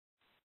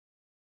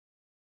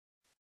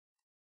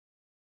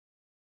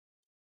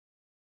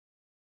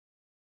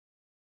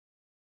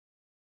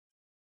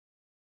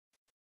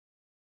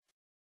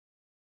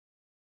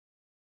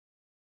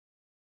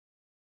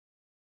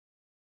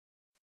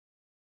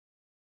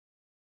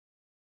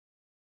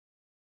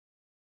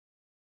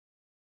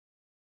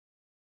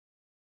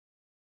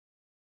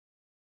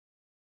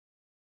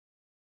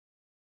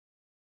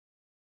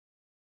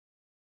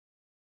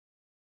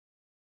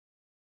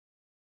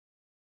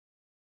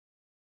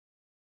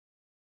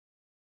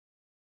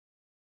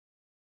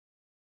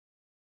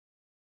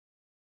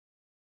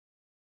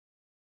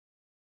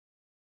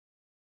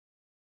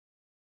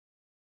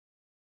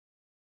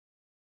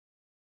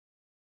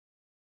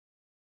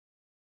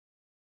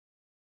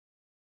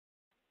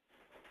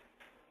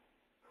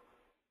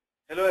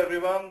Hello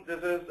everyone,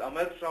 this is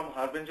Amit from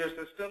Harbinger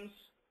Systems.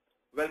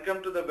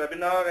 Welcome to the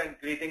webinar and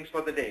greetings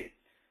for the day.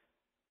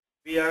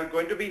 We are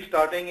going to be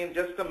starting in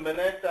just a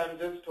minute. I'm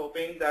just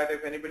hoping that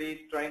if anybody is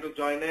trying to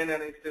join in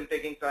and is still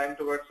taking time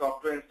towards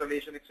software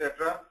installation,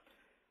 etc.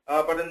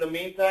 But in the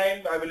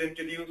meantime, I will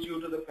introduce you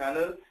to the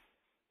panel.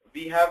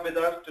 We have with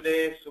us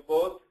today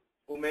Subodh,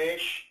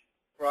 Umesh,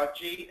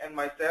 Prachi and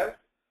myself.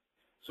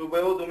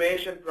 Subodh,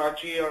 Umesh and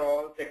Prachi are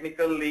all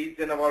technical leads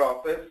in our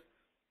office.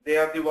 They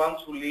are the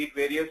ones who lead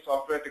various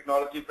software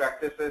technology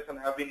practices and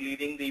have been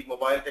leading the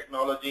mobile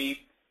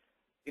technology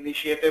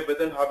initiative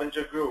within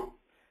Harbinger Group.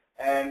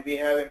 And we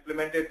have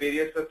implemented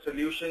various such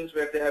solutions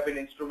where they have been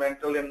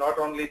instrumental in not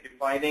only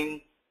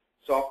defining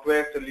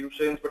software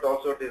solutions but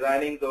also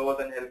designing those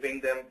and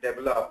helping them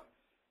develop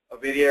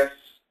various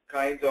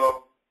kinds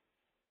of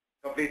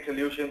complete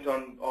solutions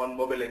on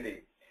mobility.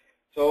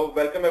 So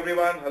welcome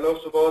everyone. Hello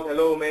Subodh.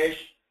 Hello Umesh.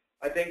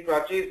 I think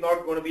Prachi is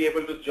not going to be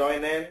able to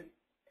join in.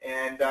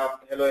 And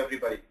hello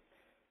everybody.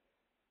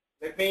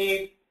 Let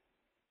me,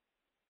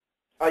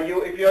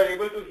 if you are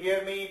able to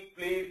hear me,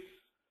 please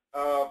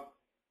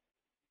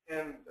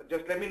and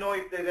just let me know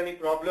if there's any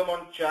problem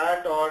on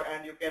chat,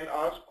 and you can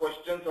ask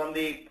questions on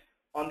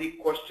the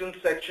question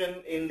section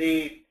in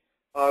the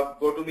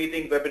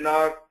GoToMeeting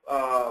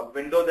webinar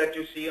window that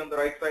you see on the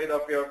right side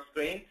of your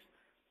screen.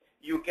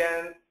 You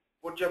can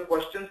put your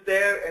questions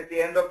there at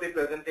the end of the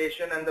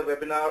presentation and the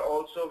webinar.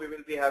 Also, we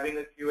will be having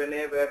a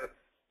Q&A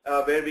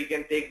where we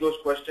can take those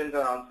questions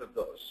and answer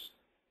those.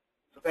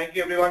 So thank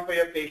you everyone for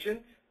your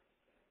patience.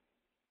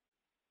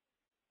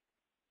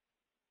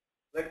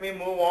 Let me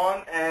move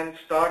on and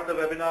start the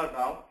webinar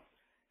now.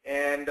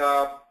 And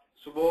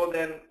Subodh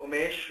and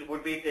Umesh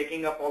would be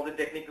taking up all the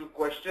technical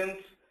questions.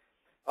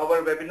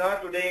 Our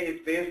webinar today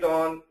is based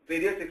on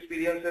various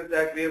experiences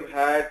that we have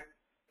had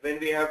when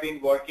we have been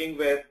working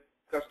with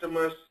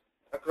customers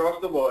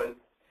across the world,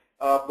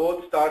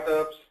 both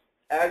startups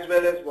as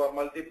well as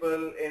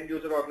multiple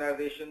end-user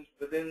organizations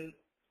within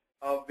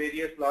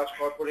various large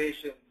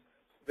corporations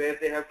where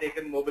they have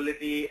taken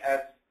mobility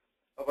as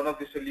one of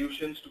the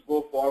solutions to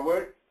go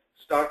forward.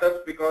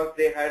 Startups because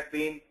they had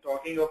been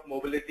talking of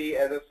mobility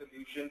as a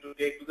solution to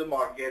take to the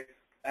market,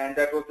 and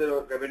that was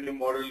the revenue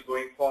model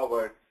going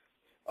forward.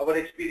 Our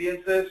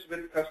experiences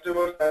with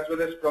customers as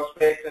well as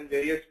prospects and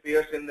various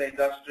peers in the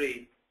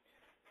industry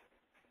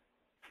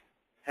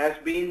has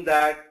been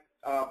that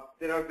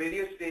there are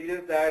various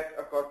stages that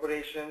a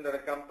corporation, that a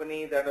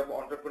company, that an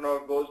entrepreneur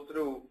goes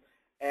through,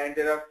 and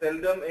there are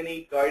seldom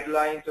any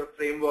guidelines or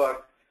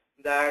framework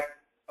that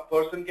a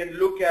person can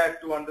look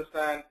at to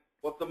understand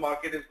what the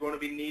market is going to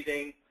be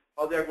needing,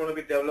 how they are going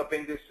to be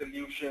developing this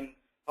solution,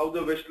 how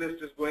the wish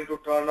list is going to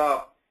turn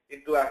up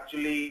into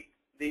actually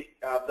the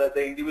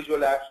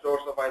individual app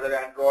stores of either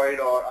Android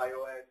or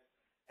iOS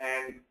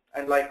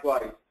and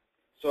likewise.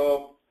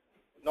 So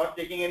not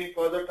taking any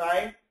further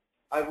time,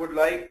 I would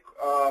like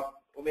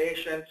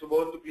Umesh and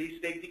Subodh to please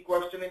take the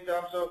question in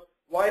terms of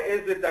why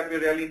is it that we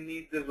really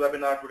need this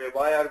webinar today?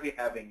 Why are we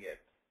having it?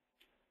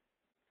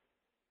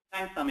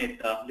 Thanks,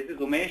 Amit. This is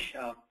Umesh.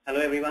 Hello,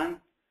 everyone.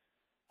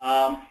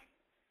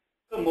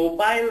 So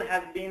mobile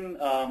has been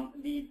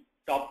the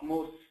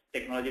topmost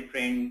technology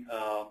trend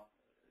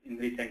in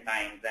recent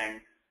times, and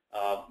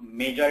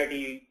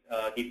majority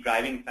the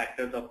driving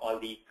factors of all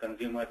the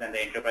consumers and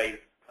the enterprise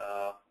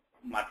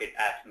market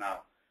apps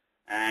now.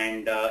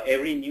 And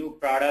every new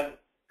product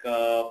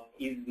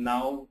is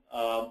now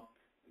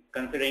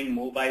considering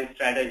mobile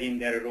strategy in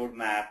their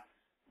roadmap,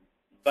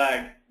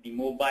 but the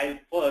mobile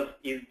first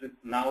is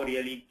now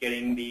really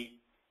getting the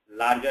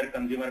larger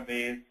consumer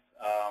base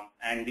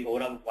and the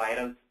overall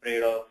viral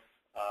spread of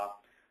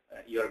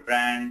your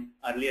brand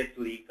earliest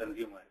to the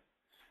consumers.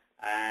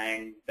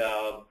 And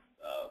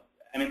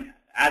I mean,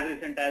 as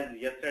recent as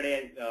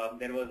yesterday,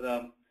 there was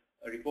a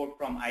report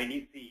from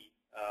IDC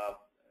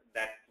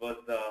that was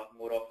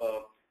more of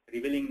a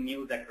revealing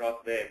news across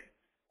web,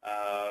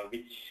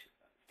 which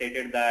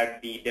stated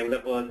that the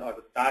developers or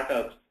the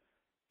startups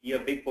see a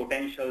big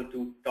potential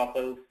to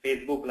topple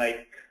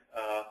Facebook-like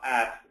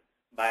apps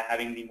by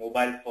having the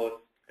mobile-first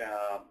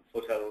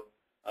social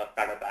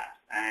startup apps.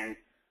 And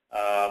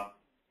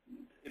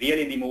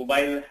really, the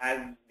mobile has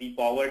the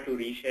power to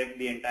reshape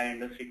the entire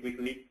industry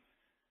quickly.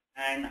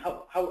 And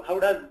how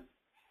does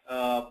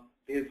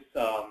this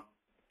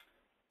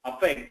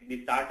affect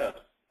the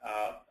startups?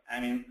 I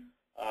mean,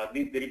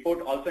 the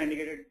report also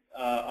indicated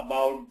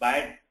about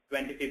by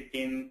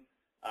 2015,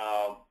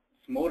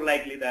 it's more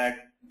likely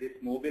that this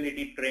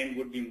mobility trend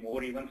would be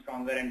more even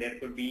stronger, and there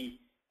could be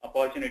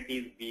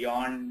opportunities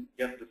beyond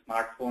just the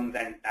smartphones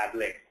and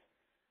tablets.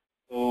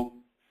 So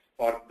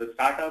for the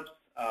startups,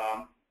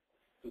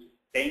 to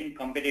staying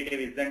competitive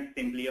isn't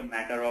simply a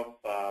matter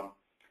of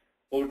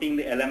porting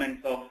the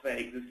elements of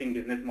existing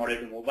business model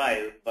to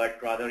mobile, but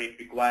rather it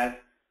requires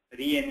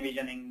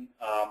re-envisioning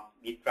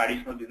the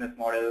traditional business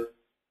models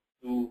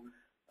through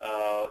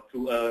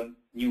a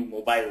new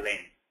mobile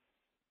lens.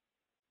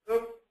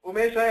 So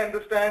Umesh, I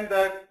understand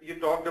that you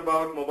talked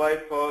about mobile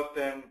first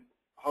and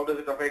how does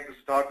it affect the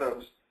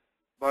startups,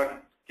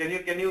 but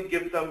Can you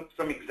give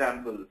some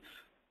examples?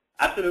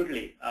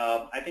 Absolutely.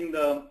 I think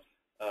the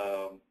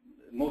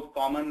most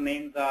common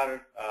names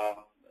are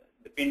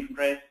the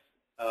Pinterest,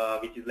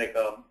 which is like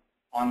a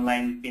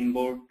online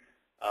pinboard,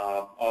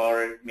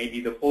 or maybe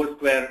the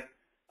Foursquare,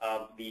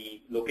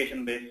 the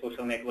location-based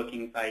social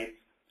networking sites.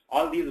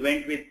 All these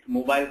went with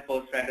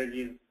mobile-first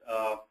strategies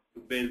to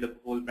build the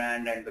whole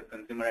brand and the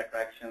consumer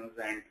attractions.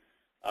 And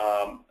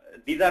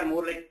these are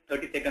more like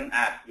 30-second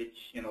apps,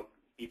 which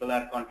people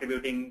are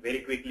contributing very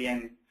quickly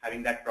and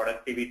having that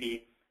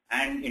productivity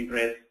and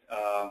interest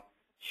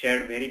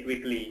shared very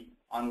quickly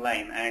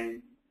online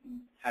and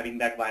having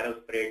that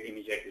viral spread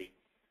immediately.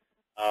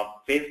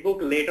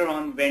 Facebook later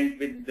on went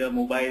with the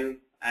mobile,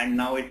 and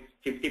now it's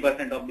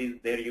 50% of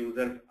their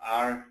users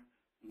are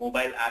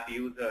mobile app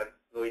users.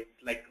 So it's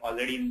like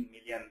already in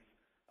millions.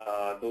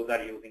 Those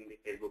are using the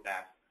Facebook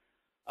app.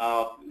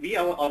 We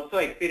have also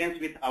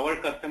experienced with our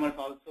customers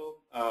also.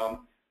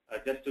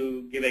 Just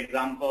to give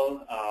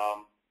example,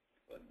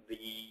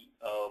 the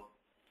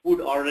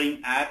food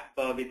ordering app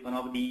with one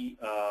of the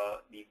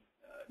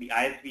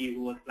ISV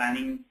who was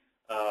planning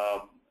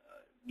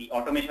the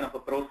automation of a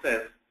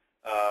process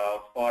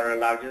for a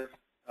largest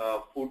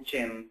food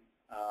chain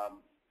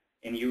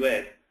in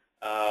US,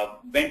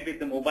 went with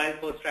the mobile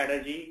first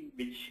strategy,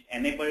 which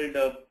enabled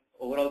the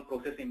overall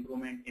process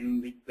improvement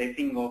in the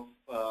placing of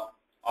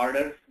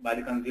orders by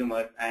the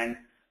consumers, and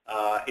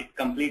it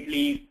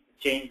completely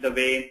changed the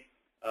way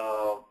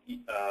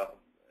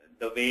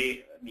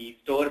the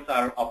stores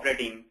are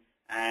operating,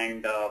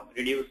 and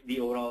reduce the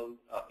overall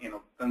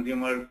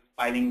consumers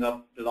piling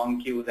up the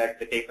long queues at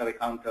the takeaway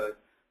counters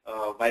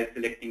while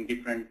selecting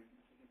different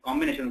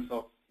combinations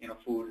of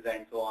foods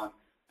and so on.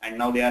 And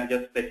now they are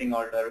just placing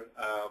order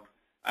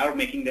or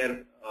making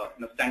their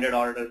standard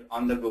orders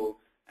on the go,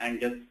 and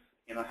just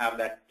have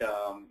that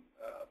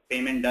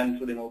payment done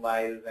through the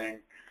mobiles, and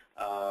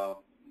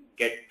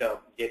get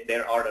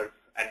their orders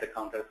at the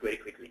counters very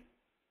quickly.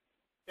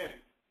 Yeah,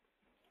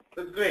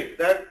 that's great.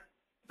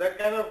 That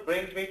kind of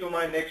brings me to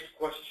my next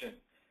question.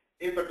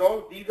 If at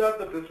all these are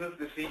the business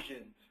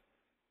decisions,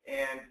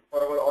 and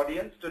for our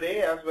audience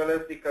today as well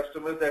as the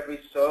customers that we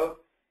serve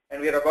and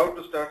we are about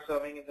to start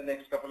serving in the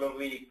next couple of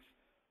weeks,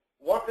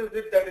 what is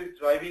it that is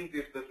driving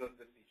these business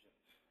decisions?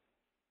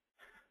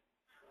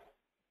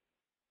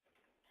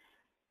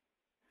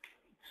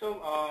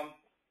 So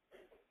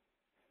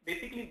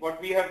basically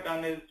what we have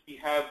done is we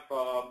have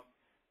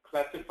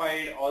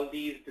classified all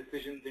these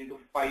decisions into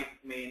 5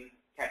 main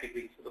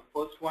categories. So the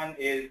first one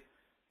is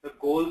the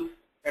goals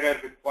that are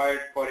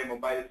required for a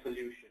mobile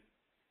solution,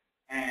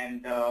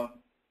 and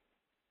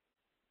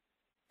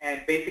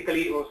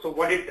basically also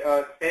what it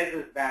says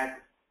is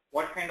that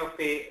what kind of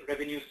a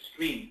revenue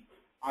stream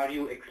are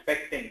you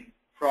expecting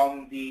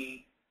from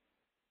the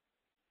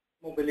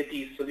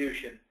mobility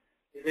solution?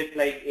 Is it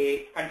like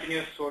a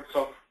continuous source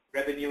of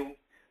revenue?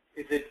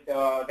 Is it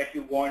that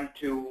you want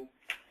to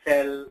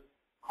sell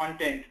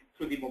content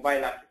through the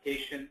mobile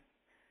application?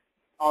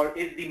 Or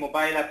is the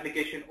mobile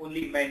application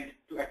only meant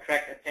to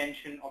attract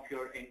attention of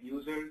your end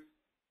users?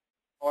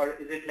 Or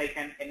is it like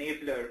an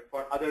enabler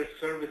for other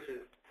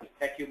services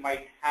that you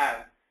might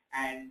have,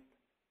 and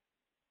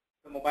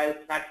the mobile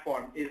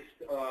platform is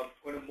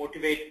going to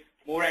motivate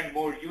more and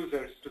more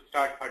users to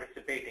start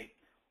participating?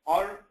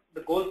 Or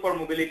the goal for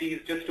mobility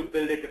is just to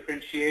build a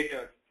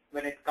differentiator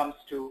when it comes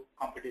to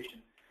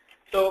competition.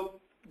 So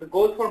the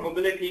goal for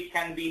mobility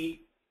can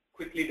be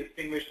quickly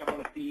distinguished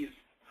among these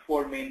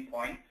 4 main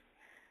points.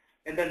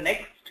 And the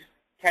next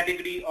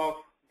category of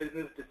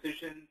business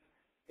decision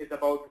is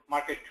about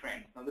market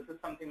trends. Now this is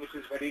something which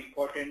is very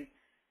important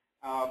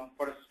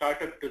for a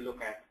startup to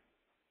look at.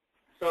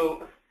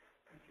 So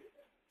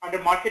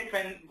under market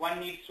trend, one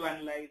needs to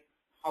analyze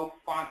how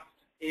fast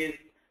is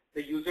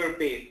the user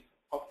base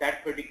of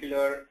that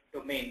particular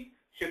domain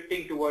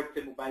shifting towards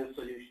a mobile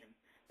solution.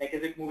 Like,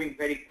 is it moving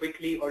very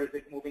quickly, or is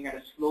it moving at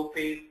a slow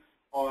pace,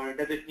 or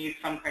does it need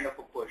some kind of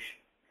a push?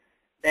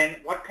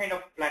 Then what kind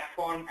of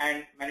platform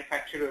and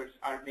manufacturers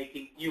are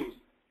making use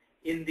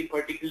in the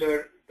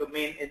particular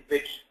domain in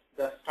which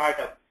the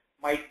startup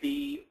might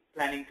be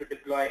planning to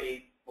deploy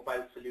a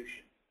mobile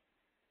solution?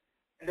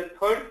 And the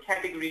third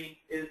category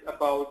is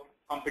about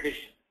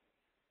competition.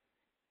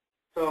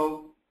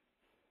 So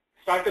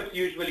startups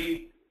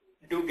usually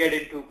do get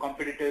into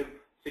competitive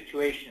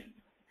situations,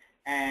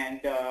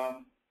 and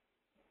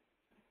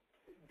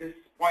this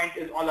point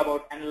is all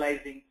about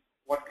analyzing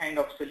what kind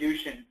of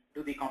solution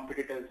do the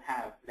competitors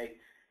have. Like,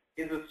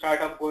 is the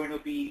startup going to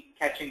be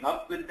catching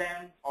up with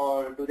them,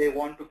 or do they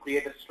want to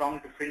create a strong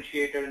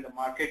differentiator in the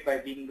market by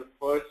being the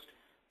first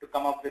to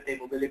come up with a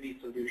mobility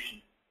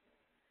solution?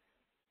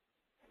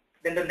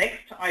 Then the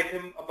next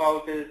item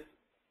about is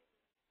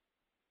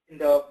in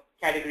the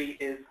category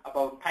is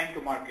about time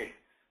to market.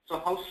 So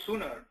how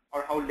sooner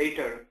or how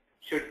later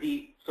should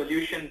the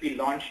solution be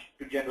launched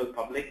to general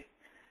public?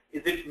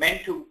 Is it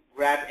meant to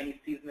grab any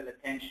seasonal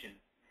attention?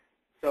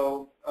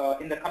 So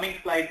in the coming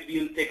slides,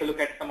 we'll take a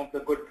look at some of the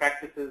good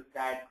practices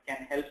that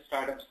can help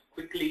startups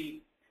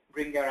quickly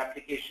bring their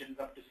applications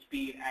up to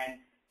speed and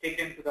take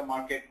them to the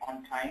market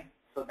on time.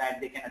 so that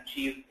they can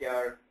achieve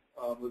their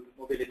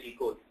mobility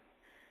goals.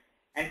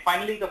 And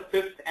finally, the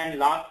fifth and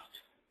last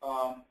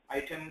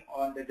item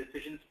on the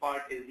decisions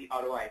part is the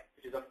ROI,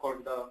 which is of course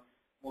the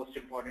most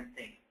important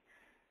thing.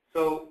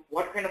 So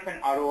what kind of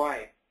an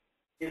ROI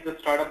is the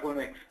startup going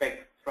to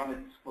expect from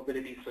its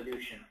mobility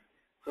solution?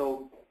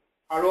 So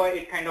ROI,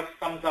 it kind of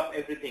sums up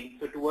everything.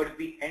 So towards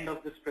the end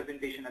of this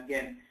presentation,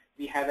 again,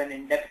 we have an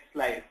in-depth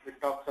slide which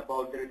talks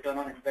about the return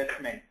on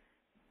investment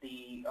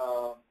the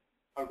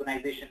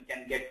organization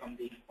can get from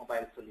the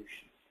mobile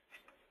solution.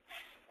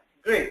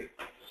 Great.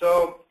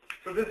 So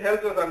this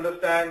helps us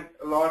understand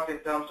a lot in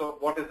terms of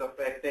what is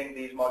affecting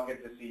these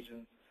market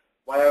decisions,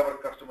 why our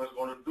customers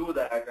want to do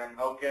that, and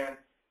how can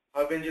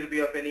Harbinger be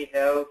of any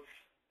help.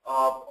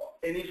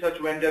 Any such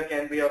vendor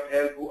can be of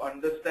help who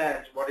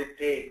understands what it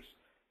takes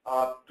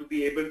to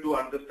be able to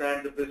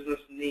understand the business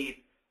need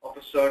of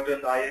a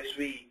certain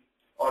ISV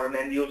or an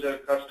end user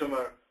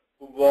customer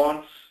who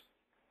wants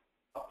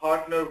a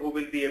partner who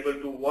will be able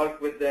to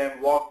work with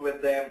them, walk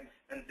with them,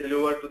 and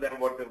deliver to them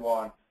what they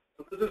want.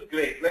 So this is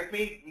great. Let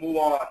me move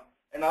on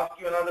and ask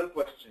you another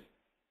question.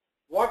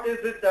 What is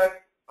it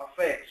that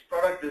affects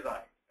product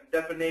design and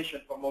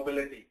definition for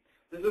mobility?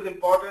 This is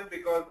important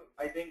because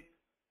I think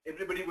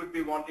everybody would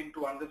be wanting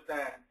to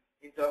understand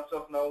in terms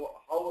of now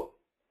how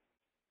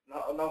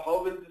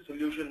will the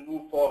solution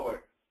move forward.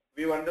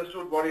 We've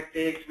understood what it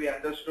takes, we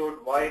understood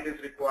why it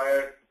is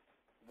required,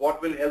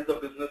 what will help the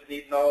business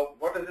need now,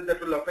 what is it that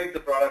will affect the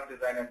product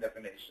design and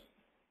definition?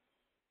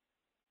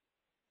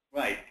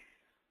 Right.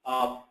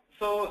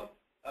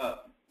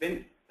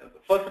 When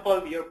first of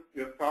all,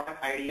 your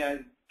product idea is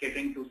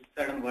catering to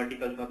certain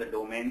verticals or the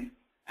domains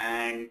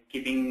and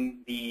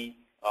keeping the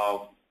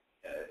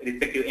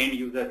respective end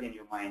users in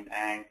your mind.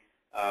 And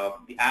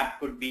the app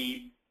could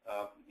be,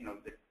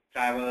 the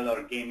travel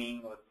or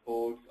gaming or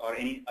sports or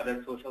any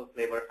other social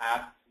flavor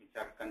apps, which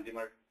are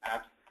consumer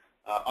apps,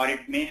 or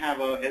it may have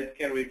a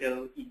healthcare,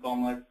 retail,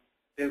 e-commerce,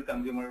 still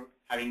consumer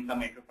having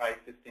some enterprise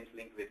systems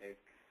linked with it.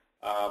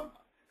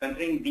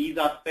 Considering these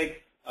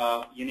aspects,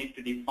 you need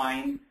to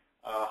define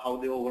how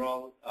the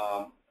overall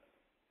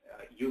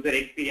user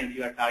experience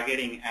you are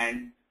targeting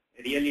and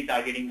really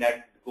targeting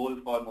that goal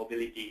for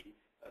mobility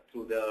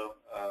through the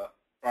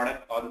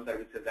products or the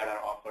services that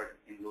are offered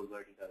in those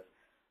verticals.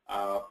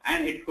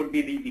 And it could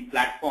be the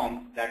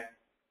platforms that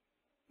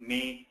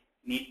may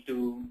need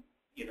to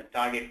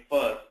target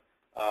first.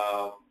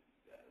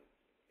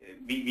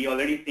 We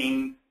already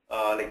seeing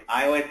like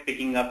iOS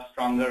picking up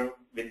stronger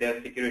with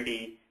their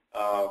security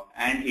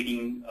and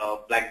eating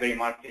BlackBerry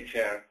market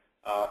share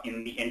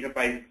in the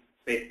enterprise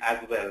space as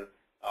well.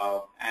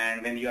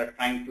 And when you are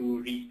trying to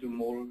reach to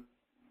more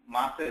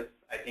masses,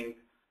 I think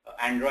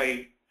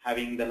Android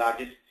having the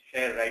largest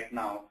share right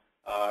now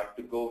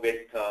to go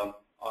with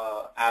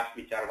apps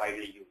which are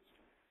widely used.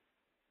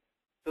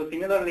 So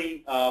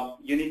similarly,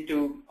 you need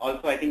to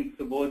also, I think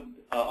Subodh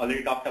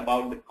already talked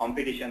about the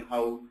competition,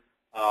 how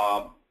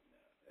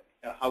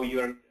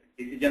your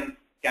decisions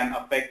can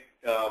affect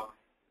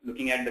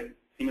looking at the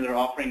similar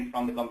offerings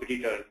from the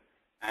competitors,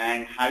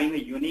 and having a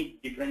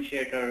unique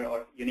differentiator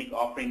or unique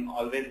offering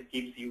always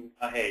keeps you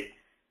ahead.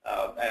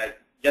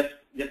 Just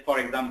for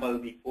example,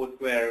 the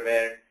Foursquare,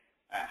 where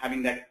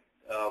having that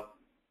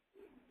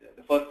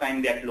the first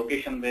time that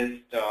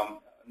location-based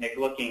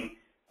networking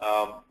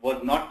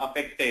was not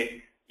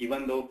affected,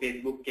 even though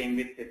Facebook came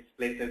with its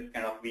places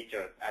kind of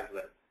features as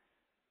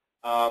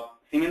well.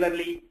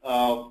 Similarly,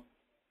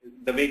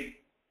 the way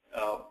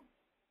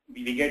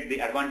we get the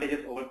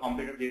advantages over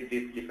competitors with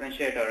this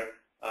differentiator,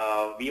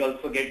 we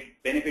also get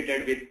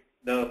benefited with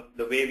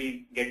the way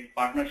we get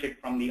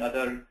partnership from the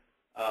other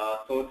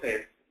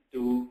sources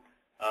to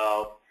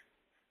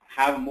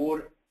have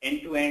more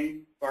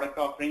end-to-end product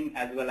offering,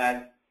 as well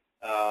as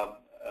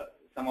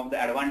some of the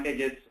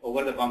advantages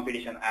over the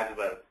competition as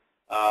well.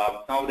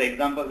 Some of the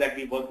examples that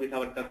we work with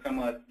our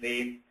customers,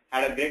 they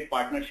had a great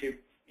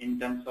partnership in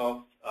terms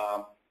of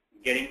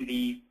getting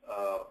the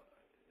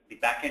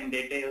back-end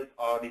details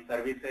or the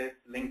services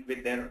linked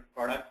with their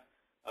products.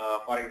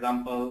 For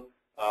example,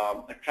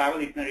 a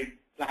travel itinerary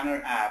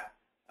planner app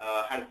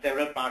has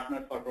several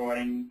partners for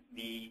providing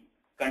the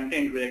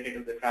content related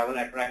to the travel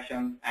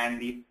attractions and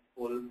the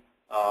full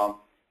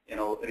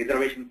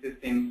reservation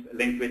systems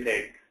linked with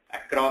it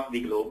across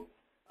the globe.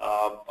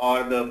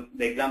 Or the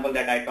example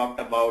that I talked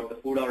about, the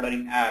food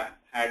ordering app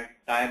had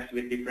tie-ups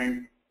with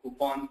different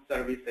coupon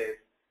services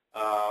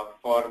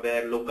for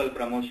their local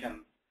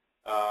promotion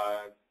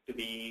to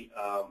be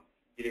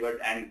delivered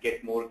and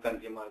get more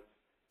consumers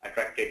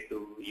attracted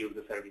to use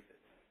the services.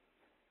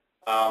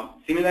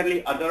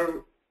 Similarly,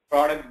 other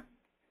product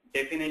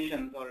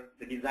definitions or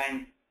the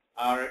designs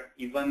are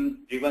even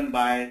driven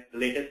by the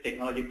latest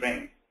technology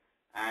trends.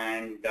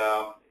 And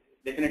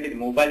definitely the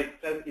mobile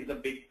itself is a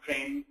big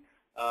trend,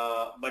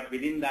 but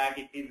within that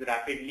it is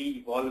rapidly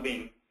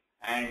evolving,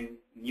 and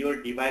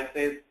newer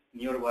devices,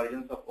 newer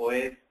versions of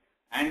OS,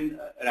 and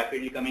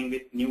rapidly coming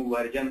with new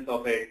versions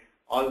of it.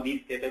 All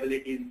these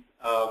capabilities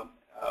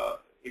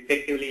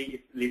effectively,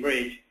 if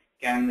leveraged,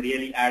 can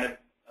really add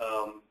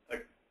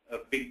a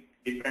big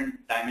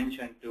different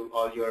dimension to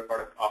all your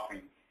product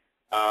offering.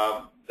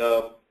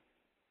 The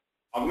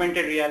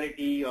augmented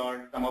reality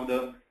or some of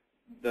the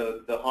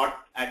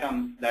hot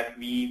items that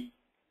we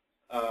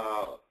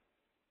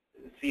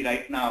see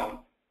right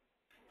now,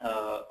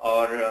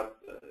 or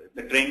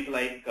the trends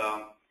like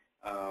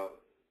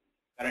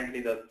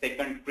currently the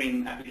second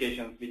screen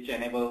applications, which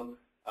enable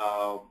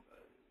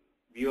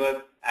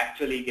viewers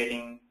actually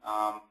getting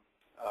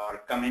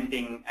or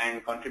commenting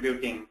and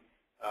contributing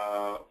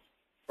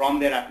from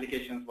their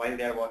applications while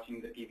they are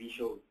watching the TV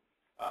shows.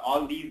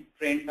 All these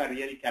trends are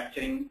really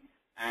capturing,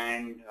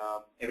 and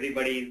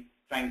everybody is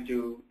trying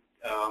to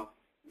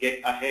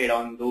get ahead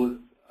on those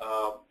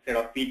set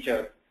of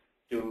features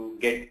to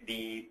get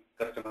the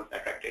customers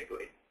attracted to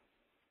it.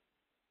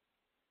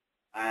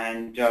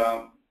 And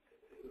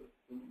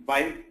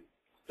by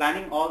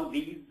planning all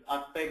these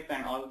aspects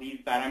and all these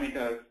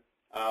parameters,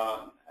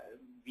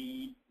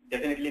 we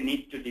definitely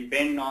need to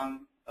depend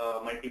on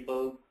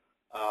multiple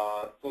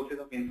sources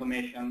of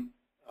information.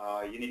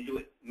 You need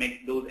to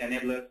make those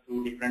enablers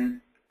through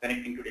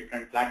connecting to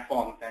different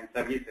platforms and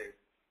services.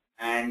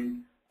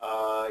 And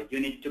you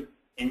need to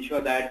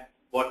ensure that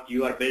what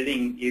you are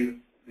building is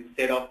the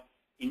set of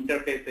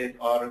interfaces,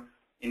 or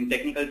in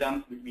technical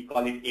terms, we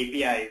call it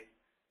APIs,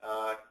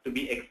 to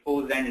be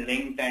exposed and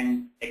linked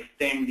and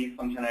extend these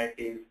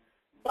functionalities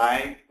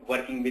by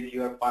working with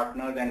your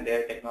partners and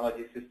their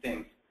technology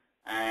systems.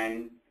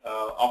 And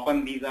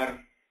often these are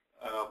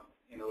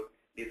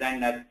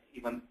designed as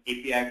even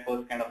API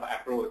first kind of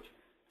approach,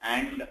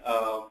 and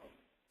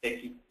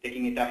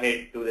taking it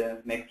ahead to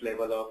the next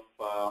level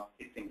of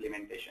its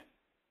implementation.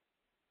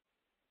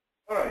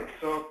 All right,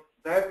 so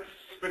that's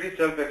pretty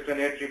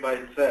self-explanatory by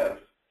itself.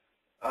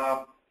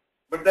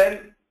 But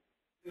then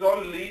this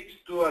all leads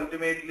to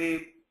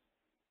ultimately,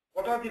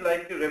 what are the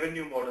likely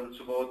revenue models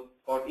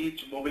for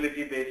each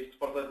mobility-based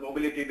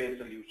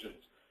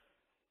solutions?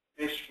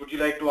 Ish, would you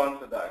like to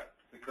answer that?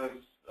 Because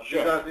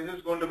sure. This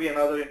is going to be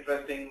another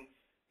interesting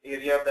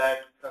area that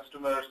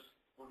customers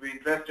would be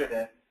interested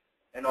in,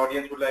 and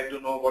audience would like to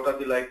know what are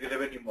the likely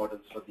revenue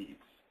models for these.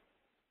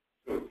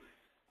 True.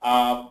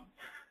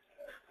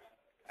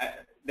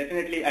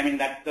 Definitely, I mean,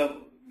 that's a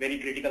very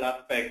critical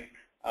aspect.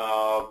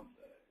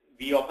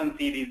 We often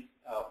see this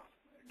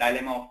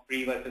dilemma of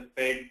free versus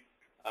paid.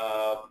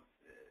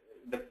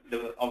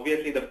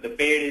 Obviously, the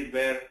paid is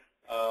where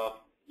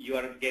you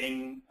are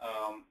getting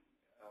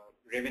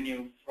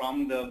revenue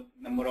from the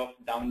number of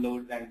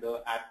downloads and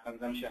the app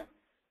consumption,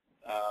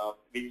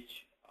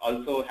 which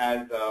also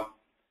has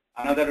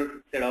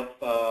another set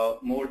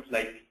of modes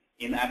like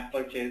in-app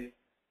purchase,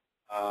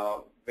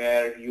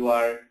 where you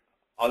are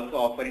also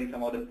offering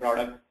some of the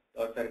products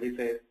or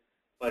services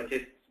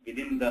purchased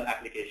within the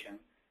application.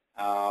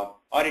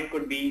 Or it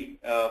could be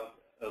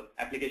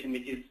application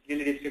which is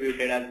really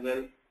distributed as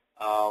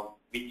well,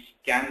 which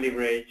can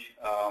leverage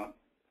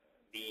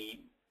the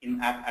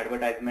in-app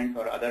advertisements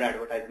or other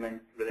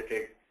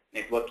advertisement-related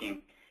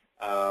networking.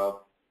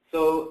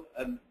 So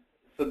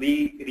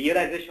the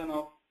realization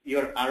of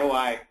your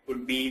ROI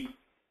could be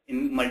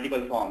in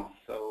multiple forms.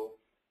 So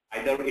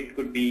either it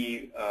could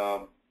be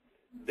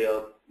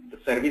the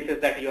services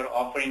that you are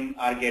offering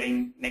are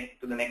getting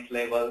to the next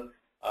level.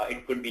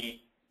 It could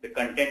be the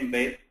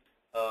content-based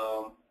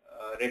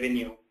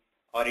revenue,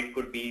 or it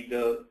could be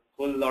the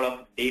whole lot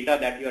of data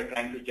that you are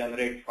trying to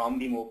generate from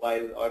the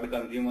mobile or the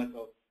consumers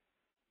of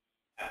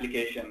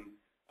application,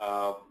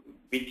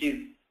 which is,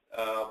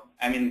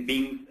 I mean,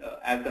 being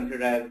as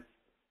considered as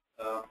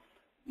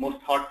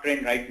most hot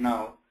trend right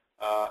now,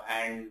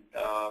 and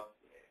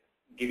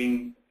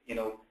giving,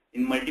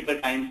 in multiple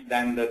times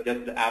than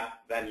just the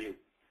app value.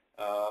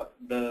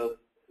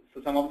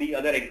 So some of the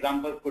other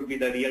examples could be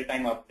the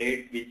real-time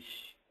updates, which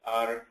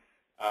are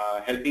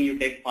helping you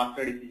take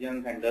faster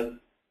decisions and thus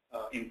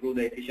improve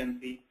the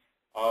efficiency,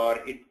 or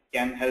it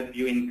can help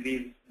you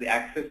increase the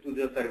access to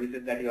the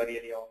services that you are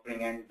really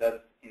offering and thus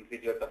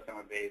increase your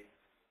customer base,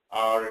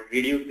 or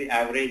reduce the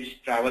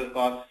average travel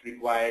costs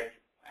required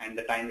and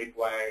the time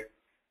required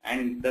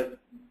and thus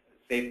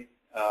save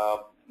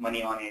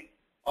money on it,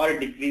 or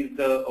decrease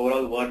the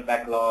overall work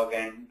backlog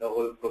and the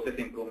whole process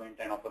improvement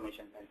and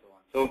automation and so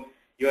on. So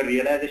your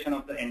realization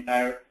of the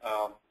entire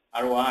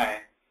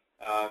ROI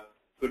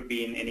could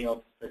be in any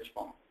of such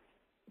forms.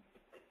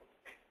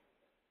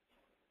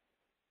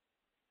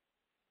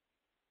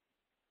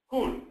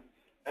 Cool.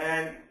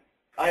 And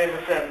I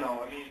understand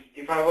now. I mean,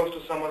 if I was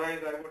to summarize,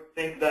 I would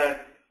think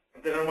that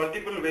there are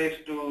multiple ways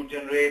to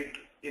generate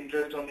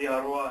interest on the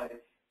ROI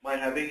by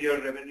having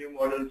your revenue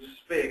models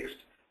fixed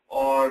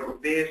or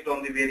based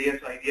on the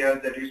various ideas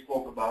that you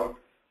spoke about.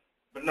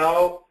 But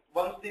now,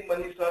 once the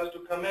money starts to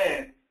come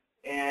in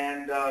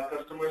and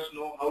customers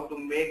know how to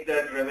make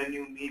that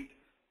revenue meet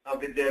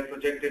with their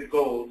projected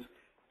goals,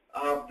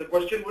 the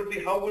question would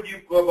be, how would you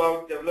go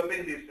about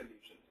developing these solutions?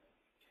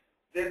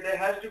 There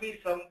has to be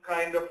some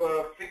kind of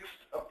a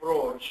fixed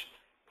approach,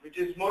 which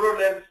is more or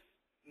less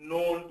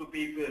known to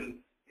people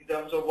in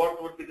terms of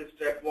what would be the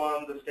step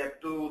 1, the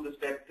step 2, the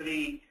step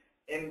 3,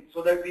 and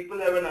so that people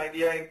have an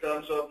idea in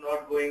terms of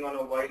not going on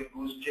a wild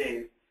goose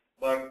chase,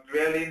 but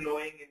really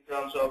knowing in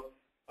terms of,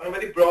 on a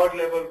very broad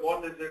level,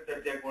 what is it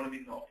that they're going to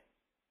be knowing.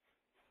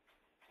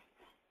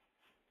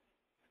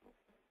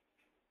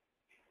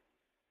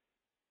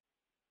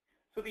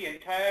 So the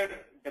entire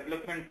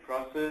development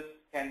process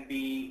can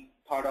be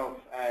thought of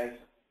as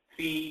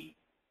three,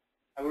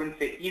 I wouldn't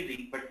say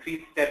easy, but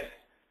three steps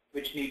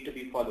which need to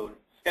be followed.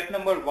 Step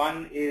number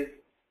one is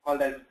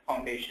called as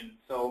foundation.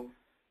 So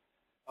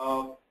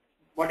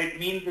what it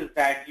means is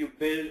that you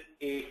build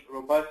a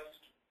robust,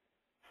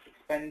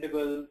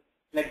 expandable,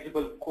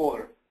 flexible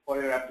core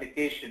for your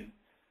application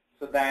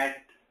so that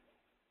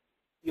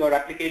your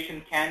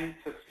application can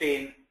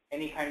sustain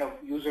any kind of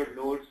user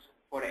loads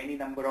for any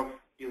number of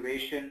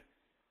duration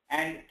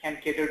and can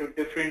cater to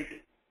different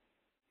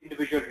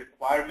individual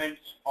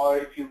requirements, or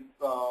if you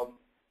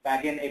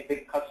bag in a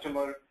big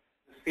customer,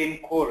 the same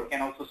core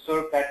can also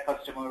serve that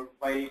customer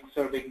while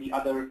serving the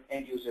other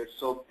end users.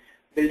 So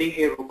building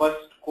a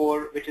robust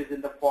core which is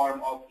in the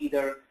form of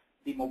either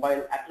the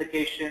mobile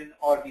application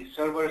or the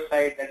server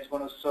side that's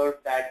going to serve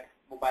that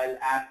mobile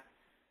app,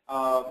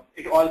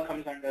 it all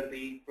comes under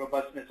the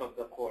robustness of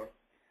the core.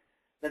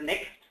 The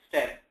next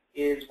step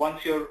is,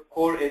 once your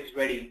core is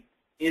ready,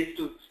 is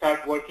to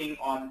start working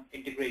on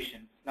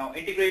integrations. Now,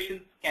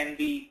 integrations can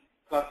be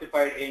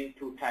classified in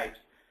two types.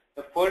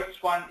 The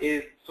first one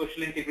is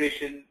social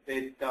integration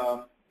with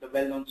the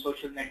well-known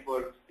social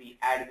networks, the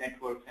ad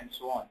networks, and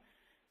so on.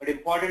 But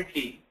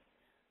importantly,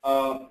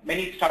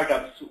 many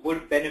startups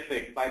would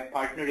benefit by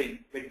partnering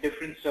with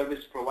different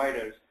service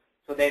providers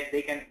so that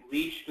they can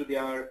reach to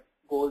their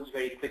goals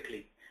very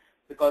quickly.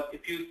 Because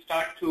if you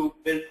start to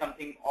build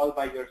something all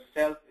by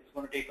yourself, it's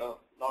going to take a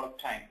lot of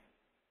time.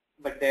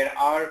 But there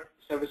are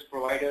service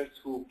providers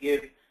who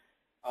give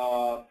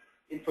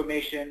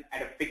information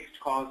at a fixed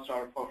cost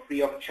or for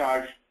free of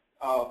charge,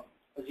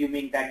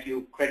 assuming that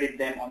you credit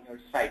them on your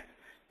site.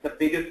 The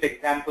biggest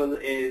example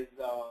is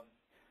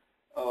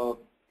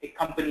a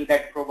company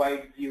that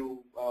provides you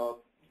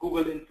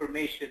Google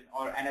information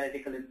or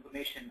analytical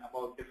information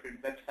about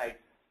different websites,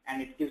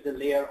 and it gives a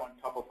layer on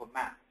top of a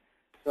map.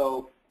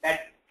 So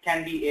that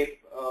can be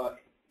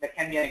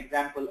an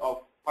example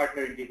of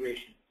partner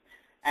integration.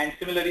 And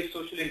similarly,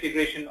 social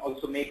integration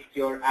also makes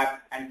your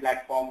app and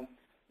platform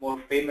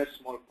more famous,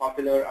 more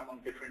popular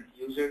among different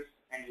users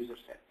and user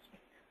sets.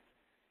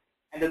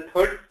 And the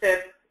third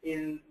step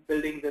in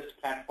building this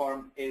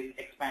platform is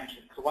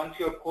expansion. So once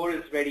your core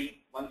is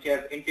ready, once you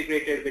have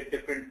integrated with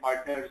different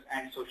partners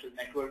and social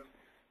networks,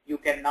 you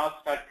can now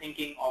start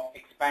thinking of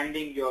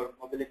expanding your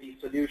mobility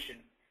solution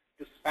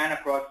to span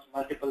across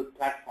multiple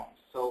platforms.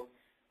 So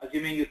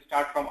assuming you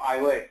start from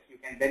iOS, you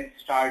can then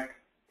start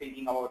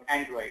thinking about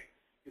Android.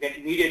 You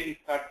can immediately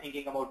start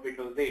thinking about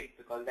Windows 8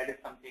 because that is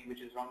something which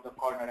is around the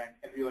corner and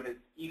everyone is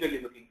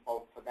eagerly looking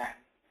forward for that.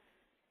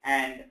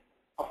 And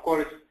of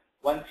course,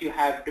 once you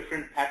have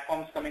different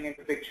platforms coming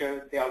into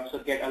picture, they also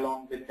get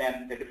along with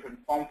them the different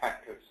form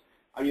factors.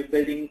 Are you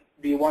building,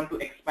 do you want to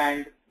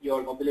expand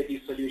your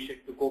mobility solution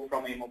to go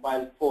from a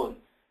mobile phone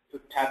to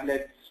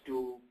tablets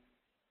to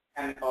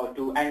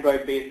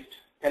Android-based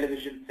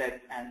television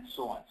sets and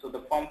so on? So the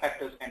form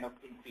factors kind of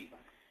increase.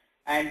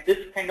 And this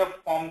kind of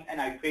forms an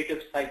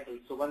iterative cycle.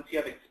 So once you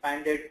have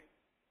expanded,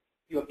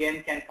 you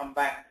again can come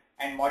back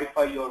and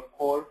modify your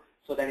core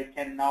so that it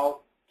can now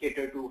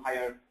cater to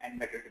higher and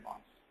better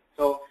demands.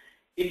 So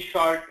in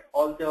short,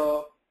 all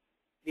the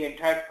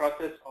entire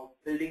process of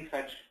building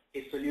such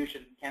a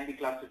solution can be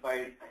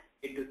classified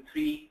into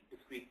three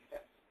discrete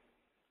steps.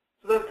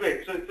 So that's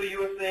great. So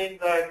you were saying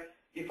that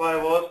if I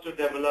was to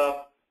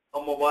develop a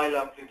mobile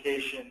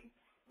application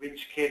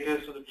which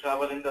caters to the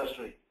travel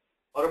industry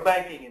or a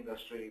banking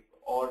industry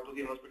or to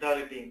the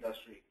hospitality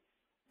industry,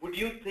 would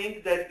you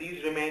think that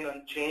these remain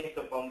unchanged,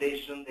 the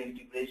foundation, the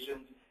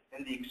integrations,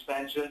 and the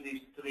expansion,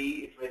 these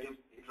three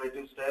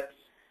iterative steps?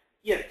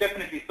 Yes,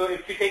 definitely. So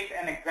if you take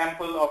an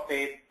example of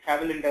a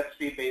travel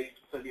industry-based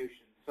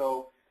solution,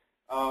 so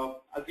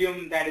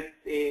assume that it's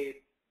a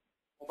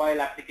mobile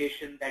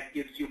application that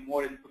gives you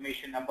more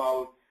information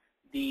about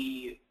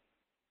the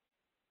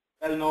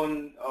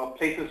well-known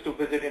places to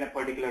visit in a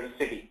particular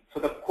city. So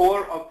the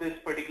core of this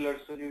particular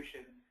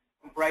solution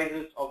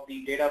comprises of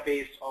the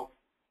database of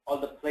all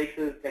the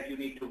places that you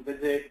need to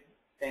visit,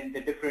 then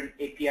the different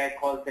API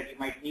calls that you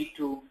might need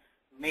to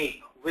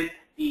make with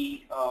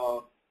the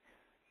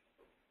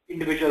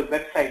individual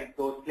websites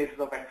those places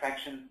of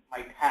attraction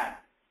might have.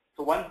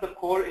 So once the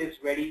core is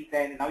ready,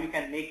 then now you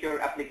can make your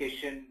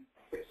application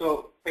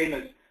so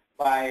famous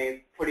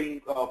by putting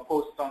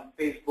posts on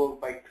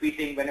Facebook, by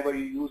tweeting whenever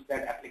you use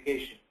that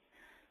application.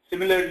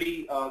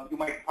 Similarly, you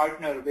might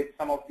partner with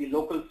some of the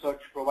local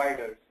search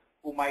providers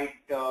who might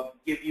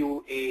give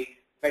you a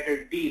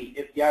better deal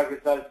if their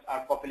results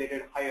are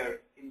populated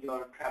higher in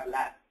your travel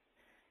app.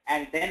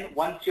 And then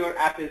once your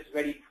app is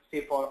ready,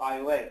 say for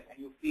iOS, and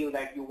you feel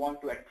that you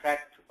want to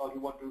attract or you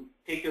want to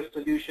take your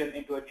solution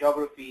into a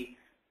geography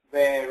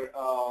where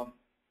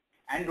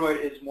Android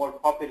is more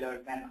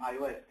popular than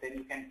iOS, then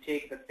you can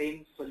take the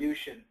same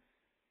solution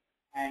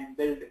and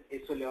build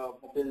a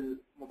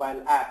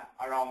mobile app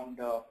around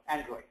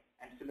Android.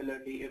 And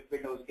similarly, if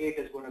Windows 8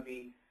 is going to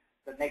be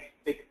the next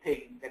big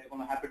thing that's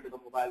going to happen to the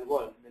mobile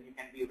world, then you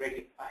can be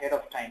ready ahead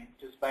of time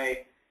just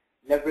by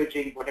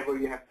leveraging whatever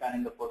you have done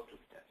in the first two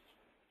steps.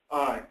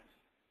 All right.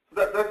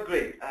 That's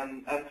great,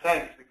 and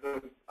thanks,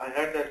 because I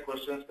had that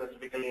question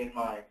specifically in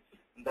mind,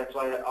 and that's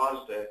why I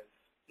asked it.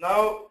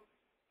 Now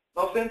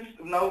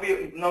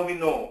we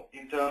know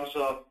in terms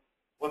of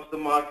what's the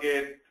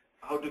market,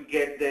 how to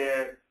get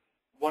there,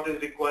 what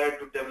is required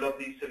to develop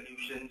these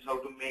solutions, how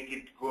to make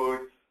it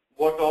good,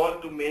 what all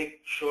to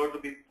make sure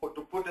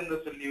to put in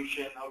the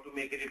solution, how to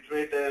make it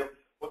iterative,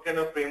 what kind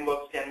of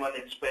frameworks can one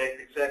expect,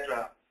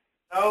 etc.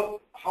 Now,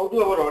 how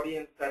do our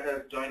audience that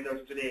has joined us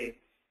today,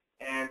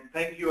 and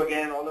thank you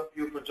again, all of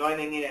you, for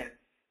joining in,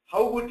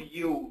 how would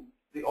you,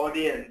 the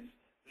audience,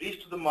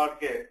 reach to the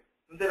market?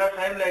 And there are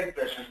timeline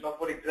pressures. Now,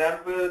 for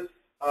example,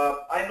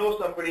 I know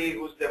somebody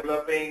who's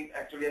developing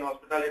actually an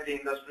hospitality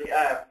industry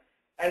app,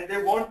 and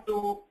they want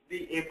to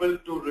be able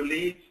to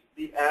release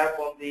the app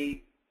on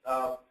the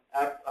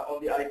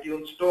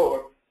iTunes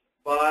store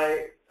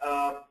by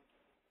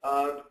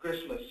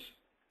Christmas,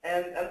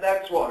 and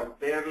that's what,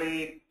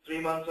 barely 3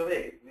 months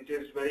away, which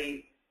is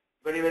very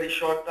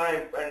short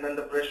time, and then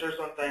the pressures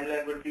on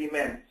timeline will be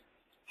immense.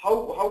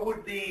 How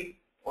would the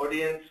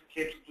audience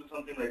cater to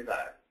something like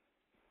that?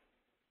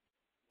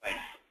 Right.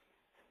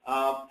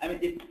 I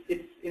mean,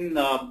 it's in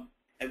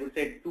I would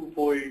say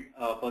twofold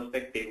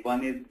perspective.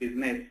 One is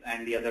business,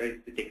 and the other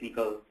is the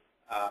technical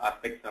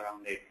aspects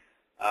around it.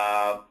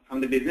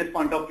 From the business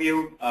point of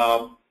view,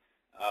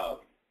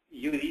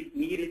 you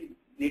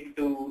need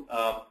to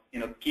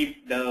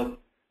keep the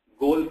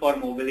goal for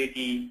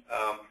mobility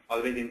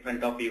always in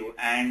front of you,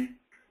 and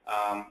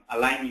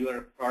align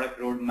your product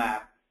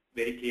roadmap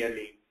very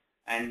clearly,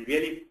 and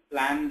really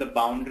plan the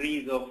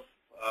boundaries of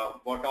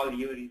what all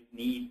you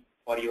need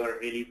for your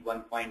release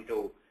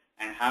 1.0,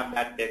 and have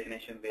that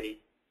definition very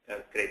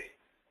crisp.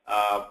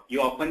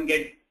 You often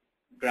get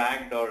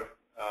dragged or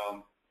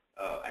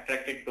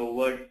attracted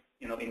towards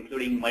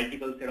including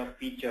multiple set of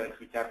features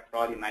which are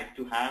probably nice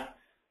to have,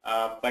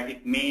 but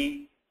it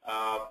may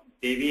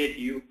deviate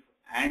you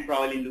and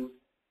probably lose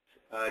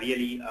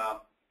really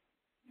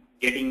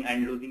getting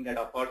and losing that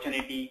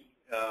opportunity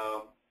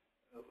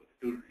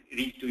to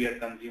reach to your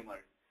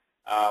consumers.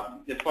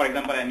 Just for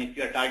example, and if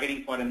you are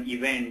targeting for an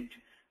event,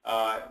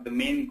 the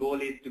main goal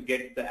is to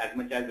get as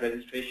much as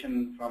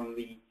registration from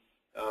the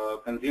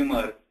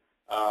consumers,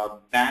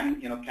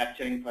 than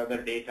capturing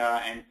further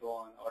data and so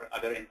on, or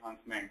other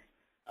enhancements.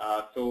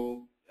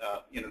 So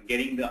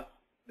getting the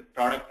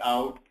product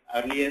out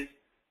earliest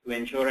to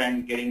ensure,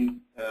 and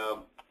getting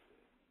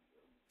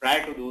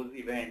prior to those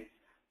events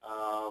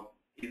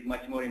is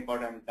much more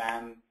important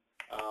than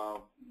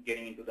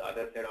getting into the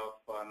other set of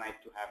nice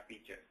to have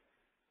features.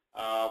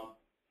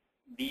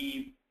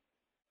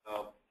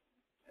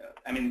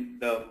 I mean,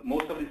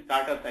 most of the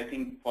startups, I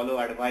think, follow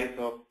advice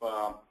of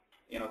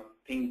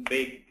think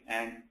big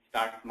and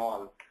start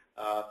small.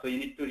 So you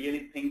need to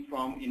really think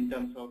in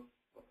terms of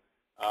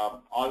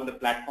all the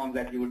platforms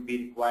that you would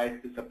be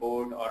required to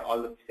support, or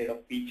all the set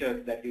of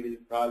features that you will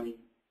probably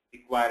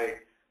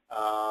require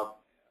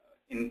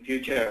in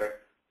future,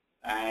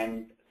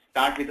 and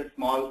start with a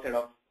small set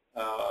of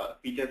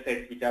feature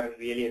sets which are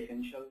really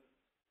essential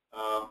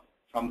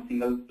from a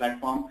single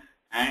platform,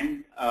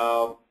 and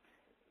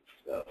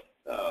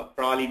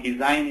probably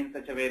design in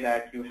such a way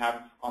that you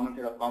have common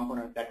set of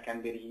components that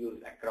can be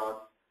reused across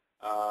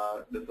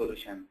the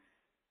solution.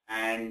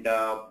 And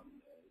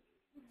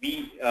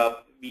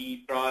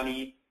we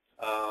probably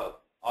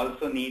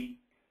also need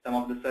some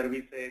of the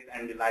services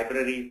and the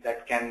libraries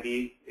that can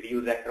be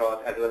reused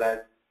across, as well as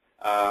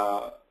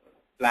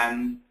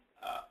plan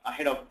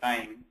ahead of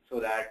time, so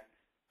that,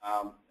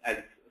 as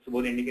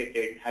Subodh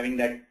indicated, having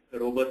that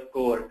robust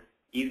core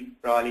is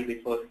probably the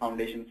first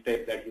foundation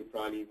step that you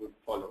probably would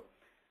follow.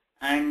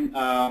 And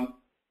now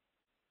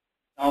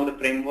the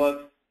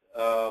frameworks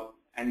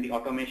and the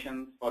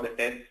automation for the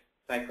test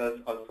cycles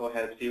also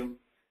helps you.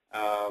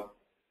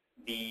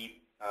 The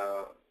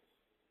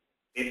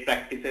best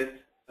practices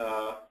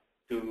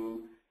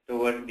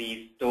towards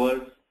the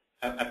stores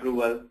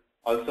approval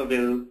also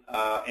will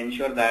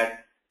ensure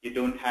that you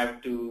don't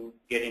have to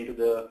get into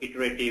the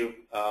iterative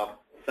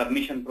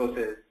submission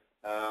process,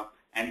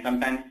 and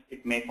sometimes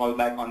it may fall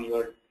back on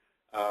your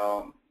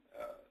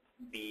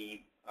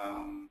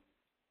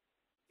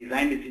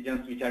design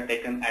decisions which are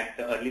taken at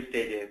the early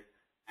stages,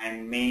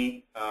 and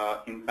may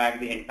impact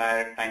the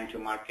entire time to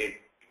market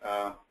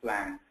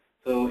plan.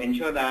 So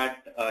ensure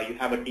that you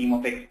have a team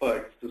of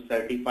experts to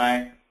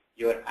certify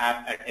your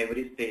app at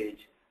every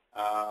stage,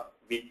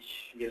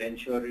 which will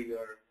ensure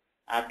your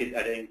app is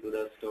adhering to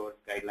the store's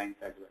guidelines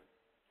as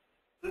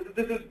well.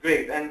 This is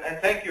great, and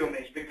thank you,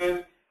 Umesh,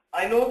 because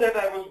I know that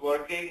I was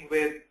working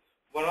with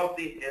one of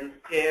the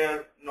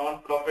healthcare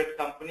non-profit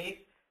companies,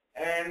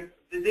 and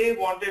they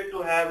wanted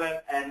to have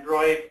an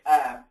Android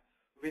app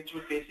which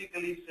would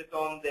basically sit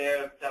on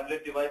their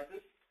tablet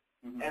devices,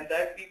 and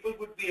that people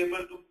would be able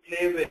to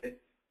play with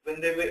when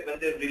they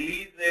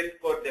release it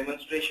for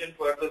demonstration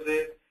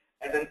purposes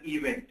at an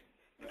event.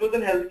 It was a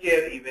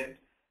healthcare event.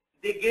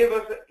 they gave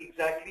us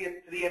exactly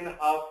a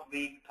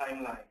 3.5-week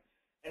timeline.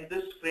 And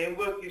this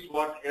framework is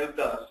what helped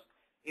us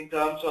in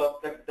terms of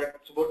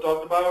that's what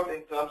talked about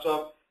in terms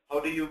of how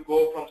do you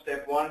go from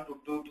step 1 to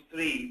 2 to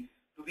 3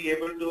 to be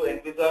able to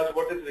envisage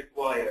what is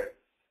required.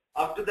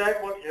 After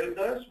that, what helped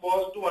us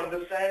was to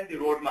understand the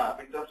roadmap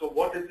in terms of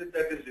what is it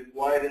that is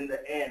required in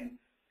the end.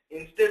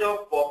 Instead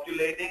of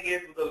populating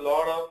it with a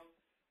lot of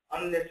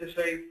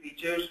unnecessary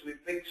features, we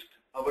fixed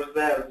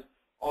ourselves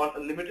on a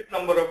limited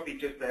number of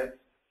feature sets.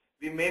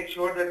 We made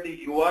sure that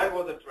the UI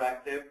was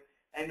attractive,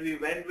 and we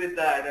went with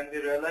that, and we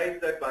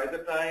realized that by the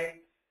time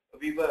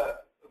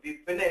we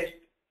finished,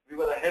 we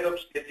were ahead of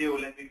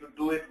schedule, and we could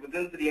do it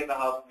within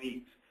 3.5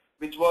 weeks,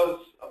 which was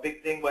a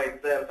big thing by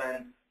itself.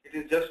 And it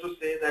is just to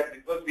say that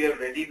because we are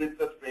ready with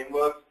such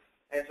frameworks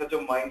and such a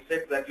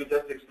mindset that you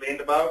just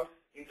explained about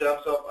in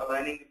terms of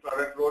aligning the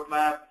product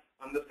roadmap,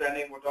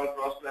 understanding what all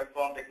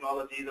cross-platform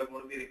technologies are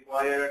going to be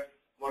required,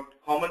 what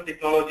common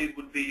technologies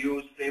would be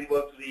used,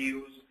 frameworks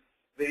reused,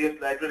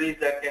 various libraries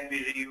that can be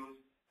reused,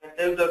 and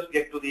helps us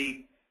get to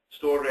the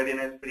store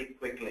readiness pretty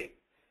quickly.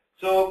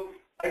 So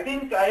I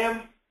think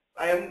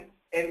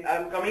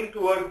I'm coming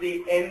towards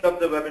the end of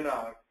the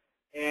webinar,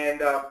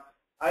 and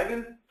I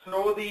will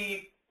throw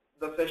the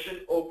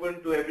session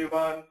open to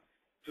everyone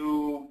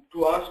to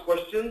ask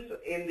questions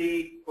in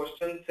the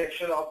question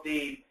section of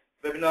the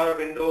webinar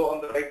window on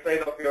the right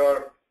side of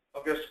your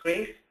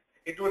screen.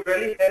 It would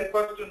really help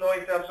us to know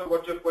in terms of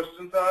what your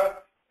questions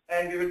are,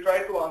 and we will try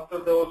to answer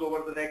those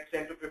over the next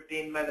 10 to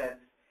 15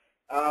 minutes.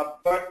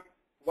 But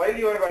while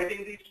you are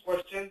writing these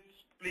questions,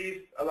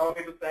 please allow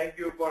me to thank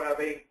you for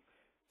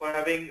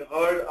having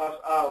heard us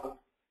out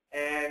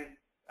and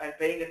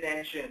paying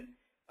attention.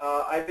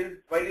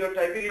 While you're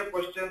typing your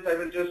questions, I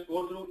will just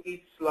go through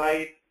each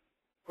slide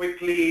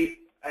quickly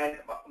and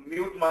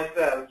mute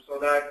myself so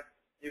that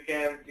you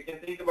can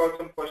think about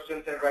some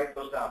questions and write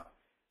those down.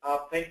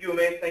 Thank you,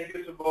 Umesh. Thank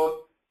you to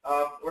both.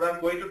 What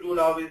I'm going to do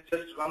now is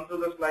just run through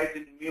the slides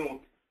in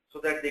mute so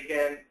that they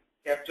can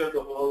capture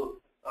the whole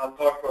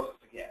thought process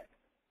again.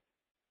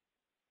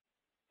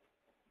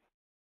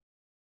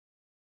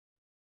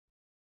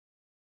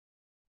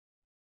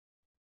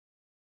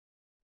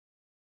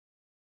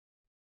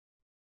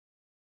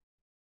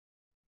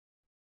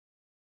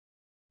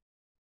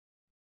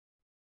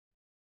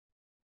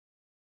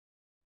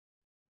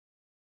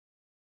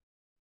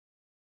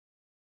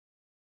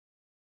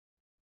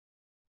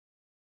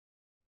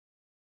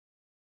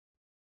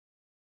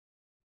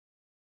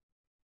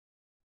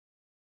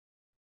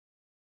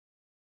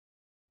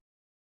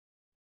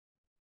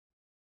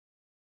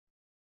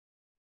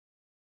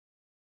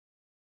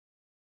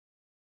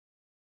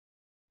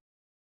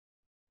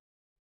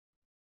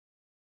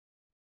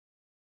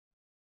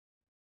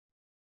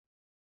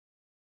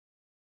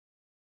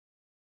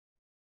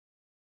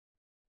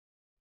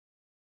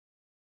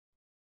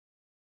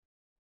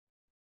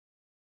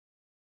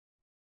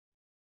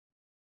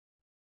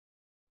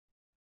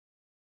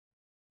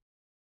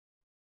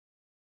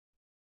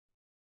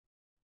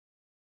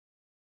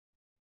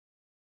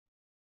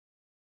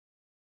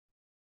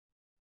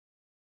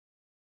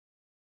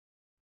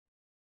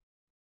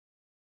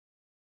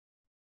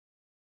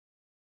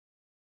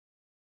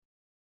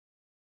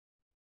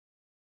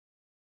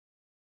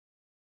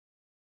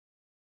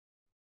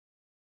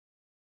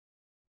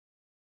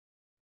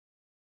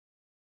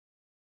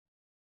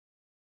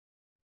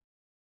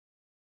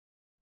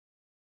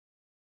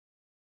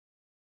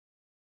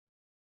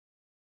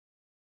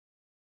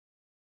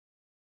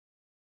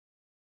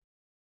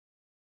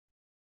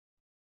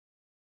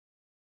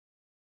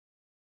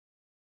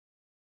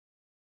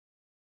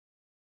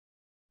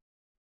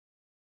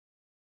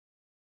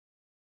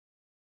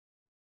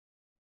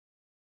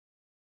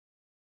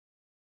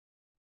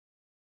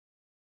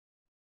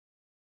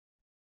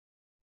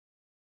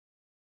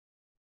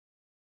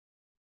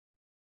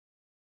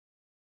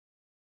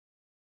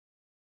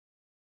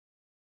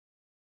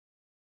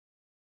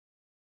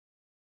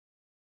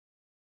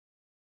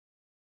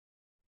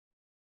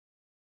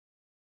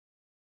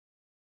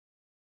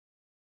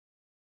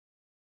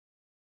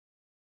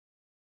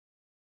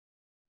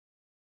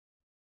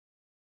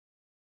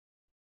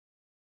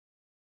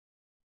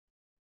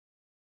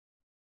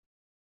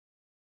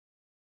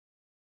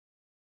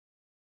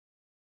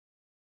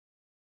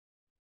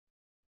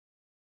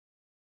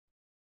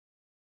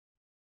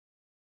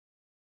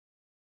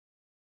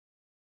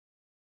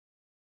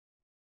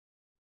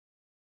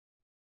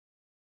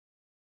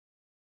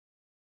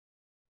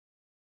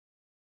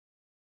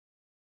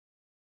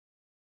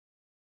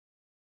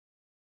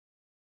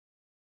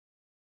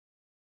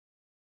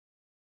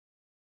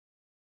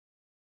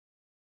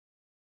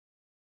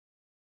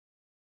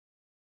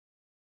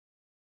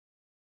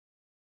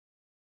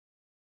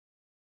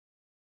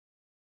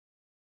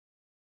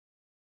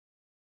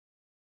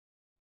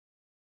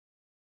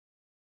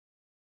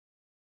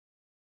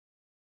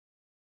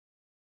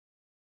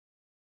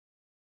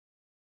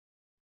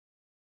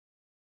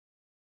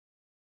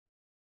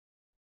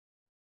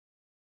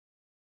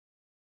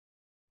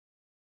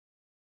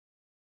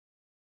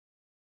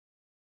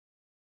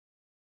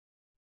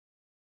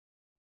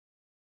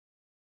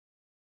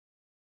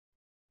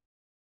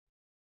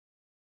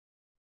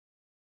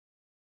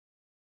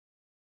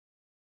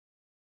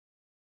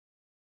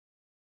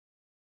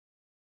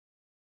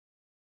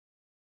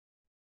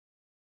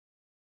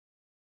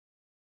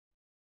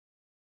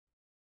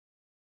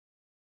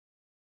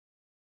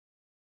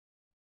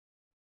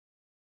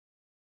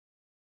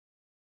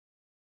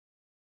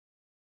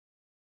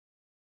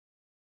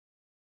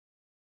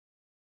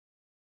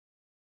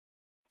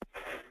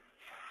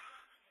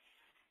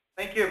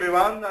 Thank you,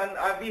 everyone.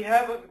 And we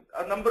have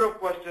a number of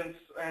questions,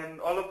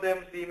 and all of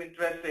them seem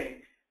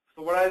interesting.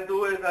 So what I'll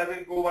do is I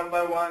will go one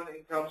by one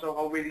in terms of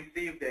how we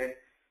received it.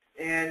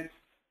 And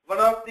one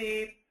of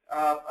the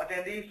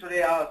attendees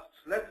today asked,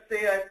 let's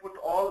say I put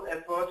all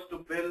efforts to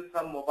build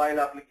some mobile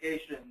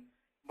application,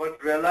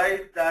 but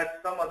realized that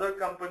some other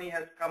company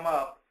has come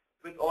up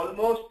with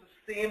almost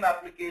the same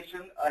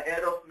application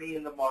ahead of me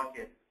in the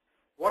market.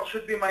 What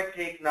should be my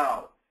take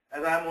now,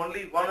 as I'm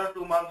only 1 or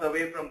 2 months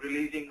away from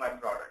releasing my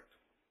product?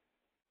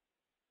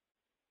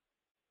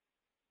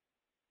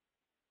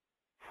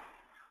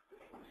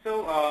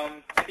 So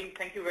I think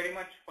thank you very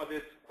much for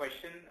this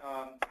question.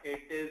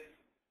 It is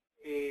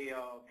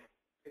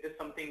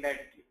something that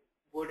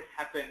would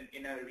happen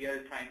in a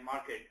real-time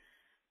market.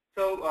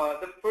 So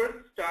the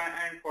first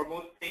and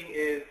foremost thing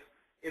is,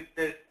 if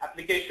this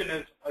application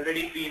has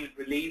already been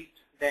released,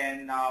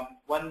 then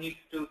one needs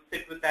to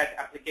sit with that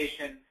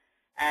application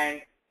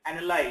and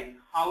analyze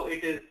how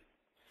it is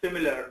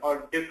similar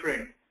or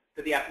different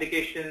to the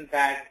application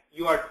that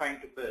you are trying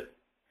to build.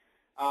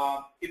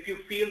 If you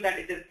feel that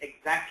it is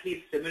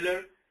exactly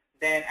similar,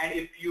 then, and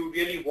if you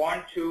really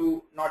want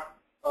to not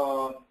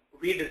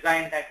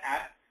redesign that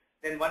app,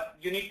 then what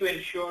you need to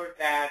ensure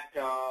that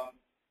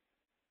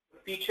the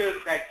features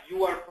that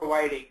you are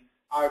providing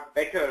are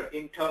better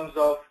in terms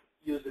of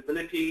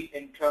usability,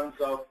 in terms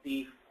of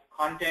the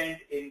content,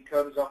 in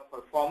terms of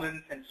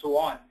performance, and so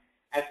on,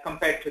 as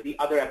compared to the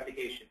other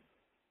application.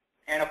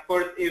 And of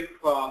course, if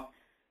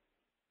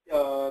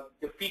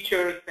the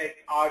features that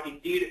are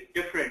indeed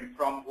different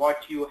from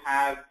what you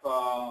have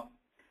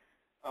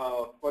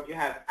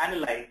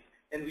analyzed,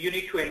 then you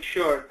need to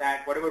ensure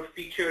that whatever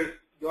features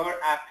your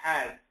app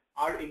has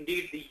are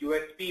indeed the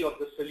USP of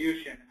the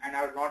solution and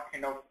are not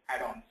kind of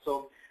add-ons.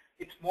 So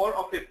it's more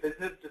of a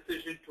business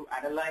decision to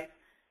analyze,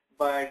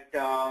 but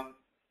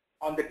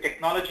on the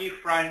technology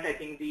front, I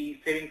think the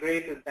saving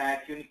grace is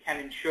that you can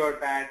ensure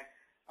that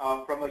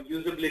from a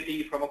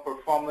usability, from a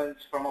performance,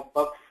 from a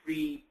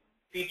bug-free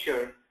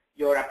feature,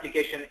 your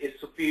application is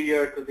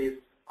superior to this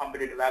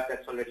competitive app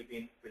that's already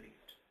been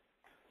released.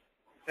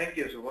 Thank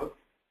you, Subodh.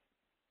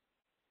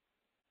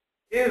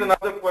 Here's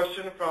another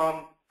question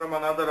from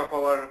another of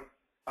our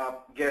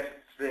guests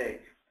today.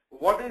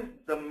 What is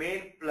the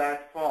main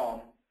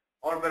platform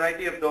or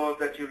variety of those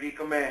that you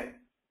recommend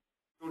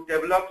to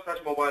develop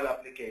such mobile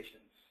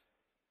applications?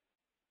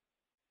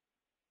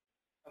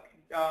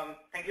 Okay.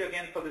 Thank you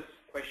again for this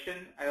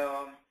question.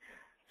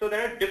 So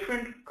there are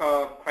different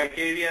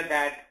criteria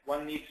that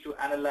one needs to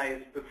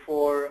analyze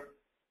before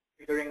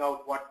figuring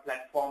out what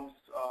platforms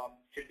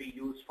should be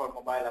used for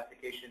mobile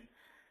application.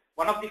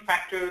 One of the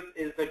factors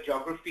is the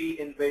geography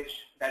in which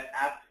that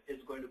app is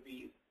going to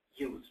be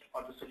used,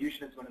 or the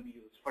solution is going to be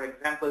used. For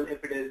example,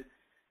 if it is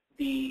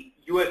the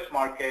US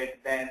market,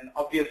 then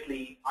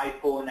obviously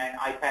iPhone and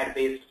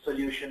iPad-based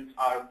solutions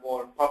are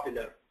more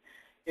popular.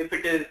 If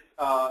it is,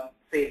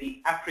 say,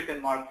 the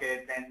African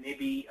market, then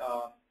maybe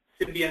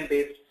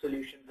Symbian-based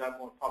solutions are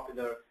more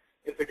popular.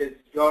 If it is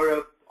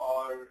Europe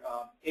or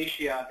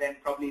Asia, then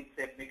probably it's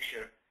a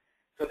mixture.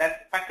 So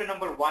that's factor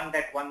number one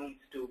that one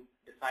needs to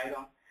decide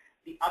on.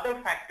 The other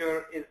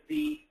factor is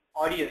the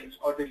audience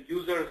or the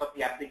users of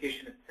the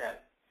application itself.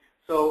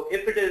 So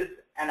if it is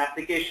an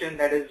application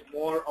that is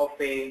more of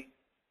a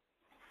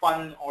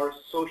fun or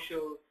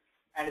social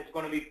and it's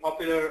going to be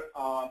popular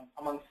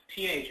amongst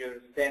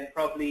teenagers, then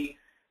probably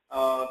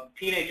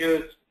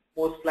teenagers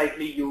most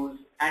likely use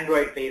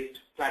Android-based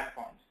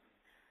platforms.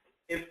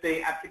 If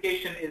the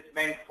application is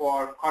meant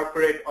for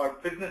corporate or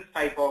business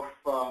type of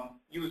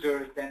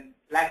users, then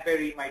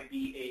BlackBerry might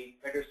be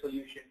a better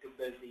solution to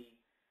build the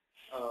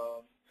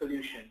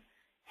solution.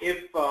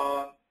 If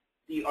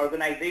the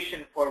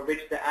organization for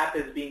which the app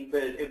is being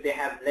built, if they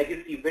have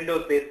legacy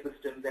Windows-based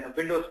systems, then a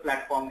Windows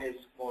platform is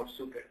more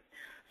suited.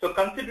 So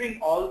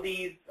considering all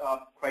these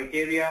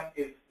criteria,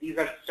 if these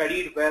are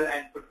studied well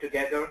and put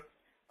together,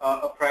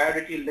 a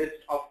priority list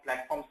of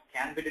platforms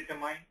can be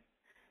determined,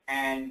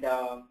 and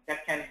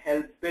that can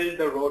help build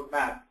the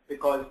roadmap,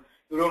 because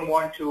you don't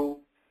want to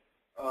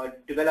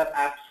develop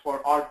apps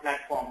for all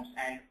platforms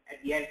and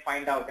at the end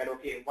find out that,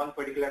 okay, one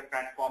particular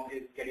platform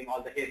is getting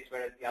all the hits,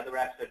 whereas the other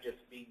apps are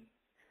just being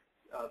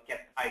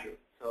kept idle.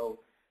 So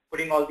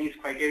putting all these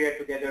criteria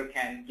together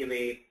can give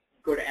a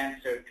good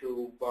answer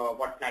to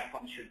what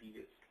platforms should be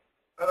used.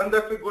 And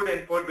that's a good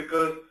input,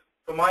 because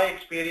from my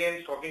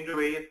experience talking to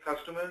various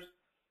customers,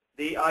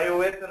 the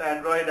iOS and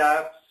Android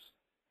apps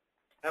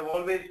have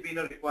always been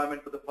a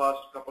requirement for the past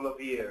couple of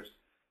years.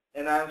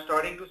 And I'm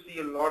starting to see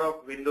a lot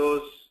of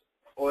Windows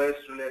OS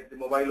related, the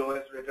mobile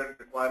OS related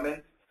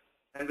requirements.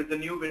 And with the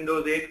new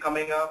Windows 8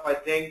 coming up, I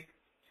think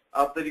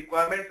the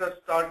requirements are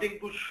starting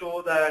to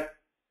show that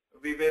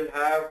we will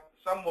have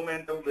some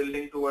momentum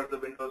building towards the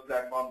Windows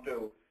platform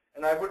too.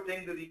 And I would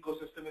think the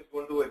ecosystem is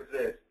going to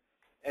exist.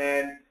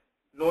 And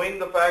knowing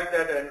the fact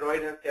that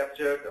Android has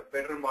captured a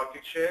better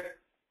market share,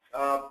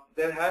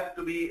 there has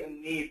to be a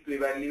need to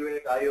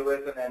evaluate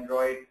iOS and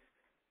Android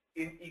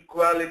in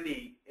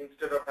equality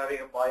instead of having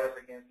a bias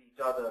against each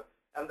other.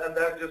 And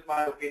that's just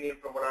my opinion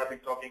from what I've been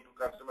talking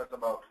to customers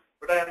about.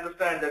 But I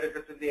understand that if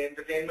it's in the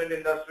entertainment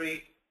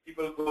industry,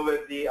 people go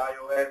with the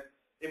iOS.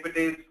 If it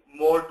is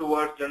more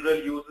towards general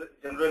use,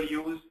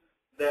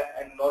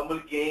 and normal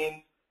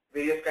games,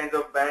 various kinds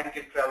of bank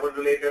and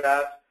travel-related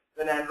apps,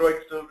 then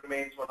Android still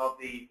remains one of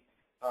the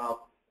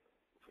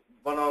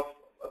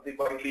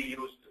widely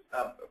used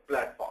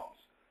platforms.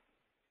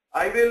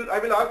 I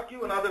will ask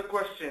you another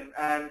question,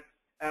 and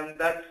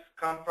that's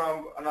come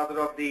from another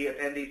of the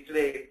attendees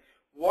today.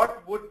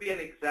 What would be an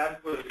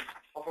example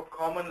of a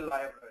common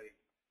library?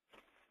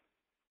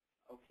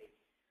 Okay.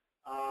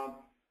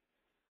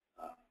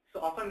 So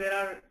often there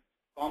are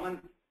common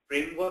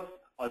frameworks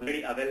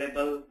already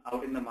available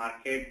out in the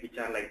market, which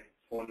are like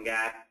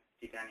PhoneGap,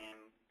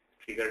 Titanium,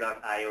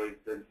 Trigger.io is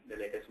the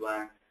latest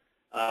one.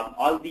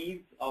 All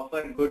these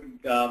offer good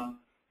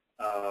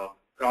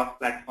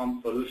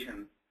cross-platform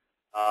solutions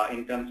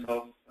in terms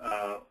of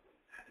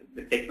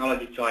the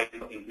technology choice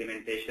of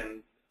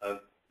implementation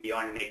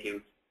beyond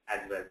native as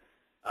well.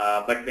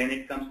 But when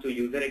it comes to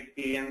user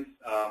experience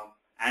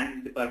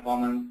and the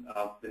performance,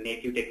 the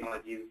native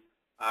technologies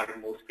are the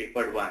most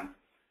preferred ones.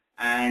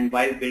 And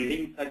while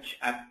building such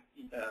apps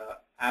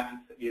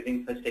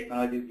using such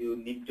technologies, you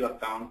need to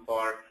account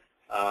for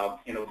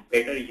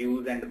better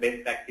use and the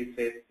best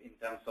practices in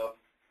terms of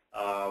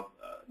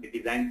the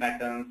design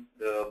patterns,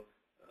 the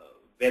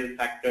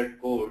well-factored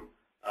code,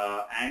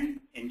 and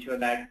ensure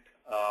that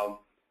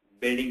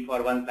building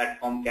for one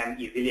platform can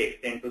easily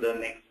extend to the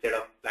next set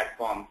of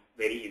platforms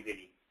very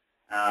easily.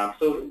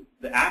 So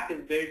the app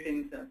is built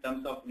in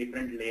terms of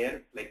different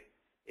layers, like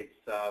its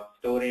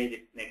storage,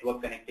 its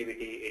network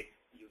connectivity, its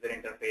user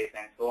interface,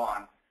 and so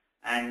on.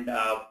 And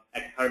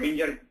at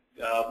Harbinger,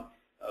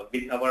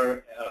 with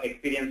our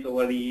experience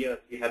over the years,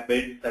 we have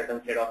built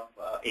certain set of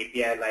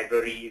API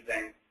libraries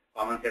and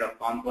common set of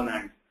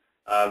components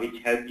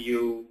which help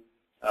you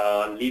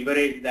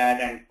leverage that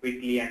and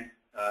quickly and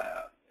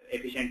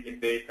efficiently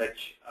build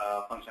such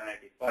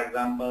functionality. For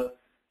example,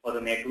 for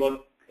the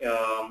network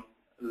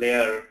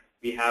layer,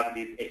 we have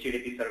these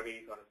HTTP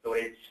service or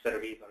storage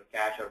service or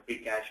cache or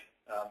pre-cache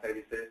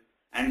services,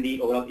 and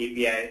the overall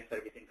API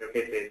service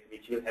interfaces,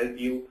 which will help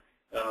you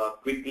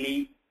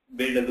quickly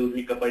build a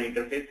loosely coupled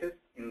interfaces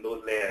in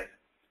those layers.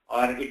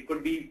 Or it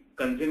could be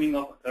consuming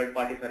of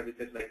third-party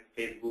services like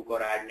Facebook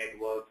or ad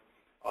networks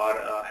or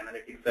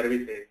analytics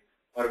services,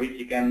 for which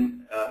you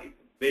can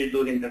build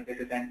those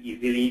interfaces and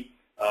easily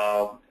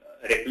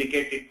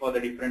replicate it for the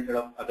different set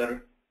of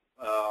other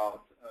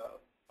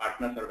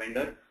partners or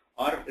vendors,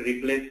 or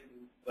replace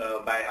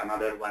by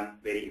another one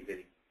very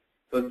easily.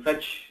 So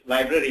such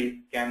libraries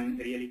can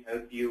really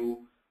help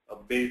you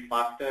build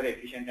faster,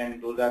 efficient,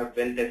 and those are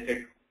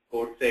well-tested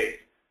code sets.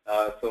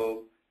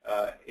 So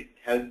it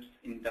helps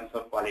in terms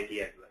of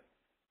quality as well.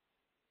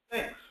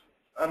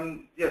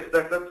 Thanks. Yes,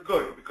 that's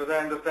good, because I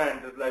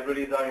understand that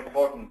libraries are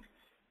important.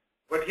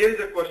 But here's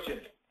a question.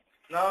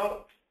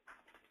 Now,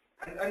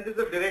 and this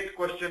is a direct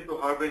question to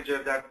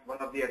Harbinger that one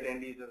of the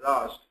attendees has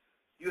asked.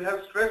 You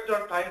have stressed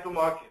on time to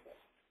market.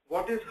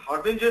 What is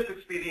Harbinger's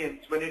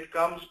experience when it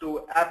comes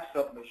to app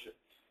submissions?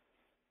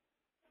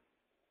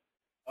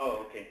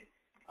 Oh, okay.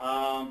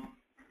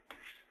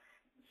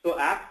 So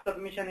app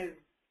submission is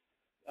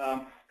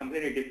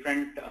completely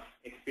different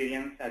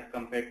experience as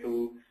compared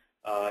to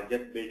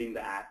just building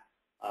the app.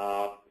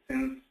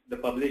 Since the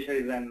publisher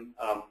is an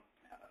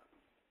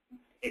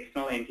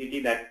external entity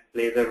that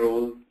plays a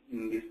role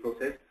in this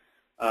process,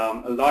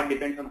 a lot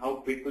depends on how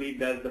quickly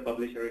does the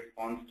publisher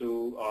respond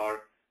to,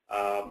 or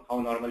how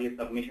normally a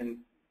submission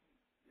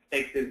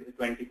takes is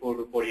 24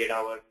 to 48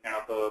 hours kind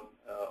of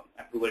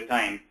approval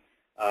time.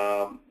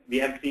 We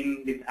have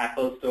seen this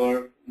Apple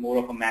Store more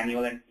of a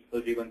manual and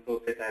people-driven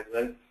process as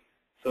well.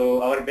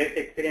 So our best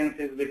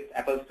experiences with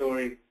Apple Store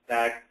is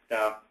that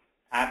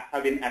apps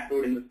have been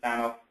approved in the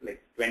span of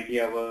like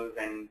 20 hours,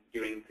 and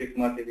during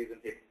Christmas season,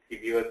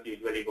 reviewers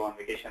usually go on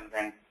vacations,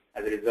 and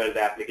as a result,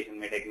 the application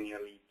may take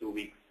nearly 2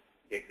 weeks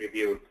to get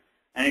reviewed.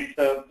 And it's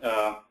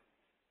a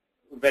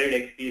varied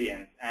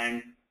experience.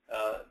 And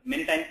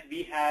many times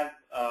we have,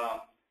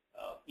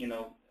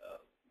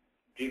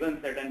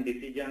 driven certain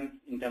decisions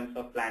in terms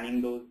of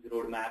planning those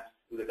roadmaps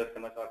to the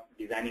customers or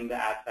designing the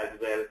apps as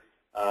well,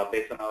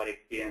 based on our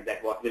experience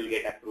that what will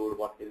get approved,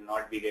 what will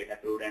not be get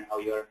approved, and how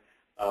your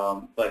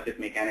purchase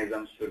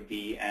mechanisms should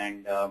be,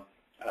 and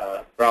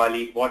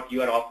probably what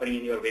you are offering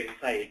in your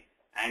website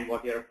and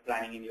what you are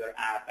planning in your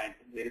app. And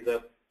there is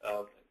a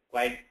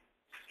quite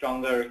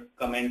stronger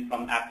comment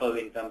from Apple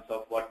in terms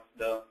of what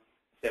the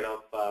set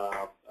of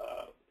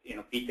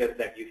features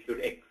that you should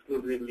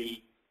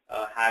exclusively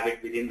have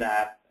it within the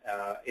app,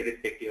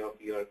 irrespective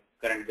of your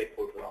current web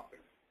portal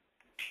offering.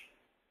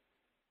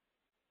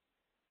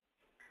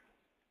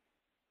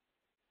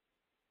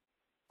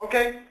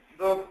 Okay,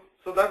 so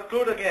that's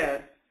good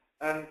again,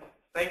 and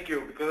thank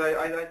you, because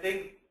I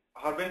think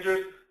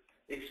Harbinger's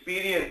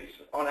experience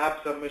on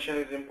app submission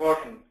is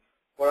important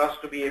for us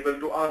to be able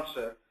to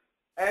answer.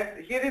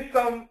 And here is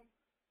some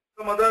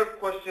other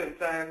questions,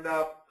 and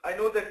I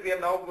know that we are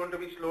now going to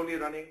be slowly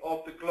running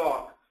off the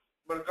clock,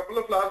 but a couple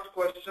of last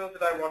questions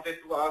that I wanted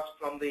to ask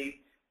from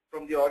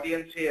the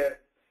audience here.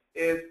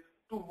 is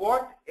to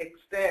what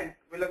extent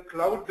will a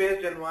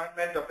cloud-based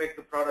environment affect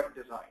the product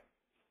design?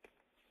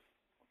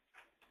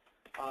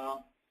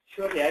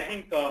 Surely, I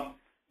think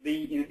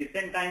in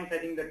recent times, I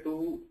think the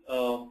two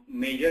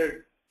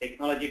major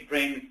technology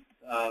trends,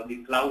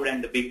 the cloud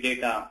and the big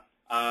data,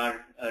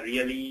 are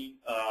really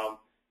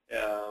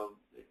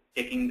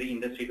taking the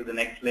industry to the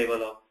next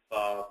level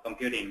of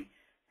computing.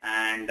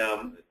 And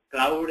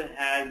cloud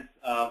has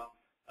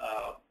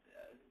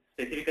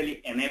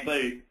specifically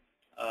enabled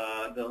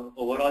the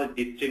overall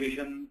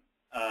distribution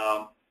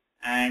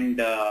and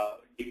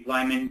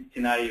deployment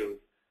scenarios.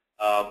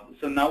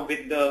 So now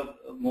with the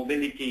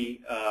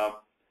mobility,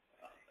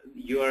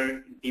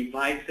 your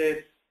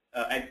devices,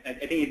 I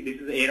think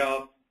this is the era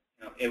of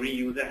every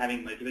user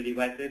having multiple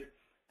devices,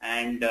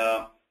 and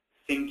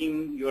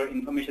syncing your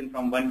information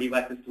from one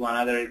device to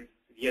another is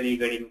really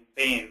getting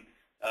pain,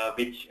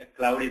 which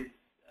cloud is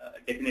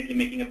definitely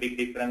making a big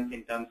difference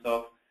in terms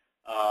of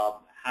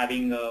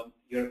having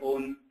your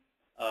own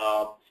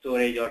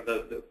storage or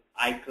the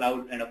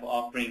iCloud kind of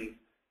offerings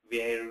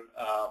where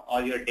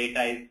all your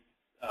data is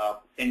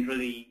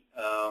centrally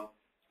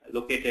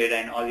located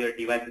and all your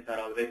devices are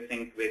always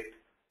synced with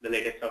the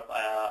latest of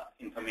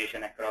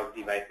information across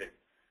devices.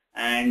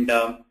 And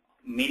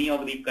many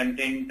of the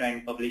content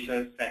and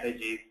publisher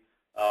strategies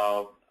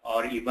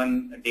or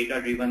even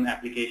data-driven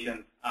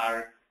applications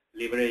are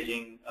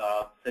leveraging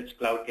such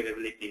cloud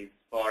capabilities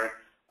for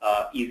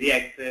easy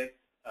access,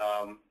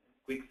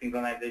 quick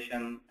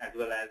synchronization, as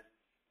well as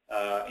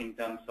in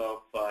terms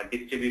of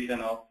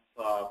distribution of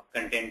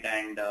content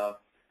and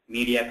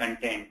media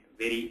content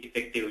very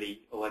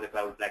effectively over the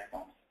cloud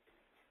platforms.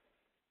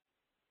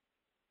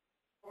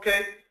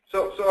 Okay,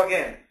 so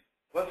again,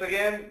 once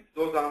again,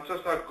 those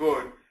answers are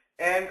good,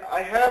 and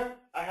I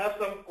have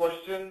some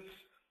questions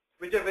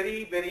which are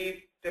very,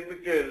 very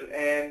typical,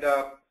 and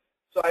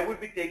so I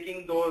would be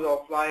taking those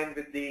offline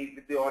with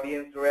the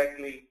audience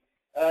directly,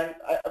 and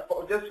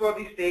just for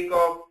the sake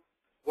of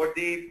what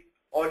the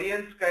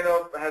audience kind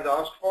of has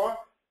asked for,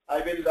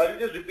 I will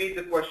just repeat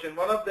the question.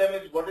 One of them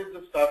is, what is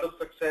the startup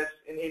success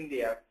in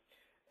India?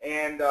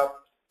 And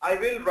I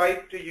will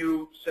write to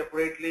you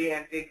separately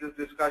and take this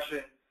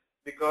discussion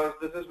because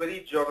this is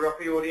very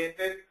geography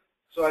oriented.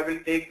 So I will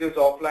take this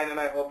offline, and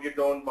I hope you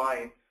don't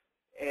mind.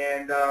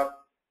 And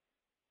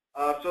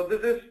so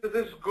this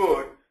is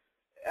good.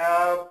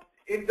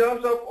 In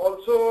terms of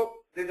also,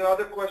 there's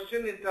another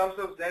question in terms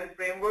of Zen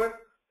framework,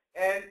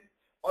 and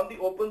on the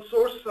open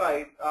source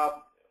side,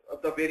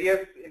 the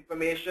various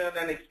information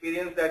and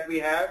experience that we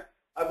have,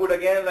 I would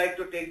again like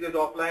to take this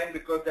offline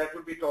because that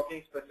would be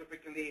talking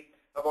specifically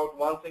about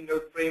one single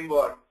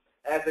framework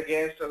as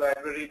against a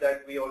library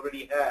that we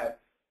already have.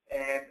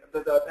 And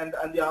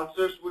the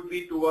answers would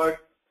be toward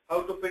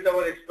how to fit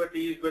our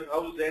expertise with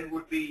how Zen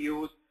would be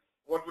used,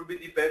 what would be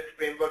the best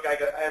framework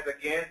as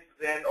against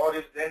Zen, or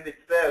if Zen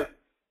itself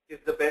is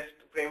the best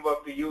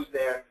framework to use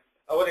there.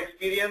 Our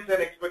experience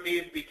and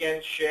expertise we can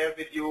share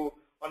with you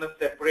on a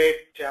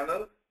separate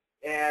channel,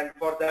 and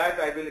for that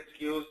I will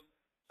excuse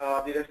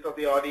the rest of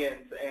the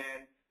audience.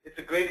 And it's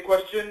a great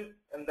question,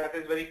 and that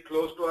is very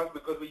close to us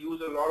because we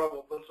use a lot of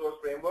open source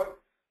framework.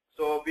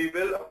 So we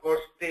will of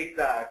course take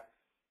that.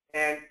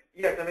 And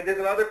yes, I mean there's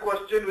another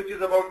question which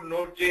is about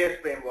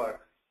Node.js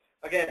framework.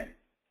 Again,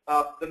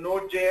 the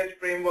Node.js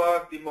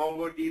framework, the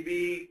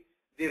MongoDB,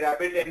 the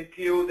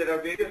RabbitMQ, there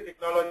are various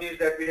technologies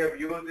that we have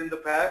used in the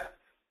past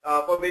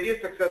for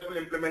various successful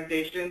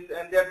implementations,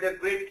 and they're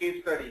great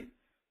case studies.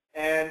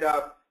 And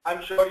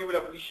I'm sure you will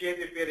appreciate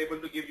if we are able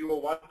to give you a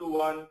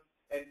one-to-one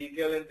and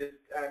detail in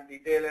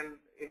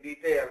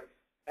detail,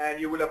 and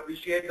you will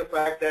appreciate the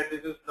fact that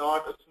this is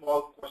not a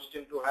small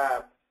question to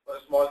have or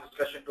a small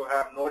discussion to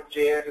have.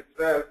 Node.js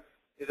itself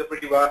is a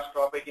pretty vast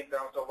topic in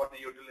terms of what the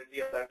utility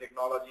of that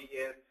technology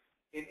is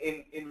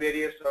in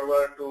various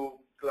server to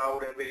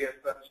cloud and various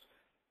such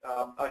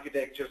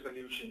architecture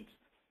solutions.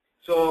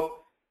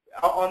 So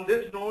on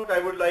this note, I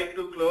would like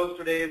to close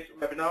today's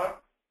webinar.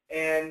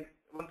 And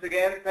once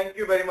again, thank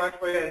you very much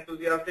for your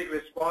enthusiastic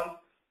response.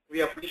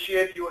 We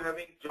appreciate you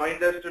having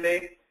joined us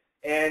today.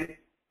 And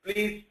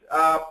please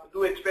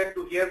do expect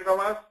to hear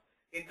from us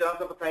in terms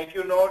of a thank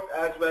you note,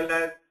 as well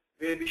as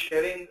we'll be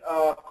sharing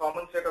a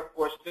common set of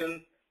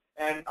questions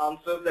and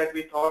answers that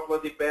we thought were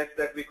the best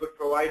that we could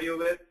provide you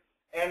with.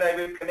 And I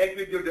will connect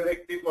with you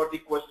directly for the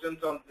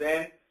questions on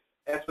Zen,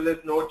 as well as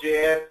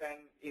Node.js and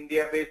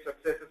India-based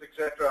successes,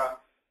 etc.,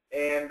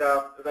 and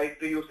write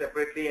to you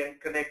separately and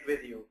connect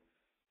with you.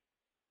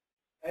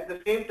 At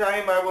the same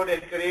time, I would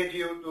encourage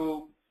you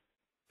to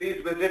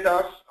please visit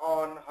us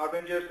on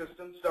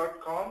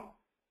harbingersystems.com.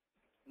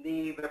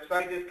 The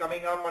website is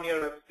coming up on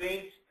your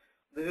screens.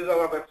 This is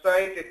our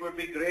website. It would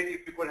be great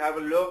if you could have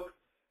a look.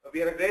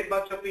 We are a great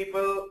bunch of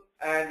people,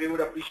 and we would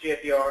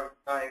appreciate your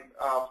time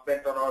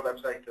spent on our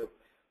website too.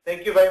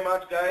 Thank you very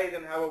much, guys,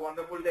 and have a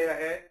wonderful day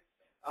ahead.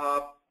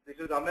 This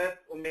is Amit,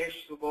 Umesh,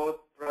 Subodh,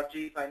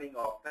 Prachi signing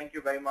off. Thank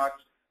you very much.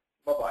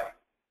 Bye-bye.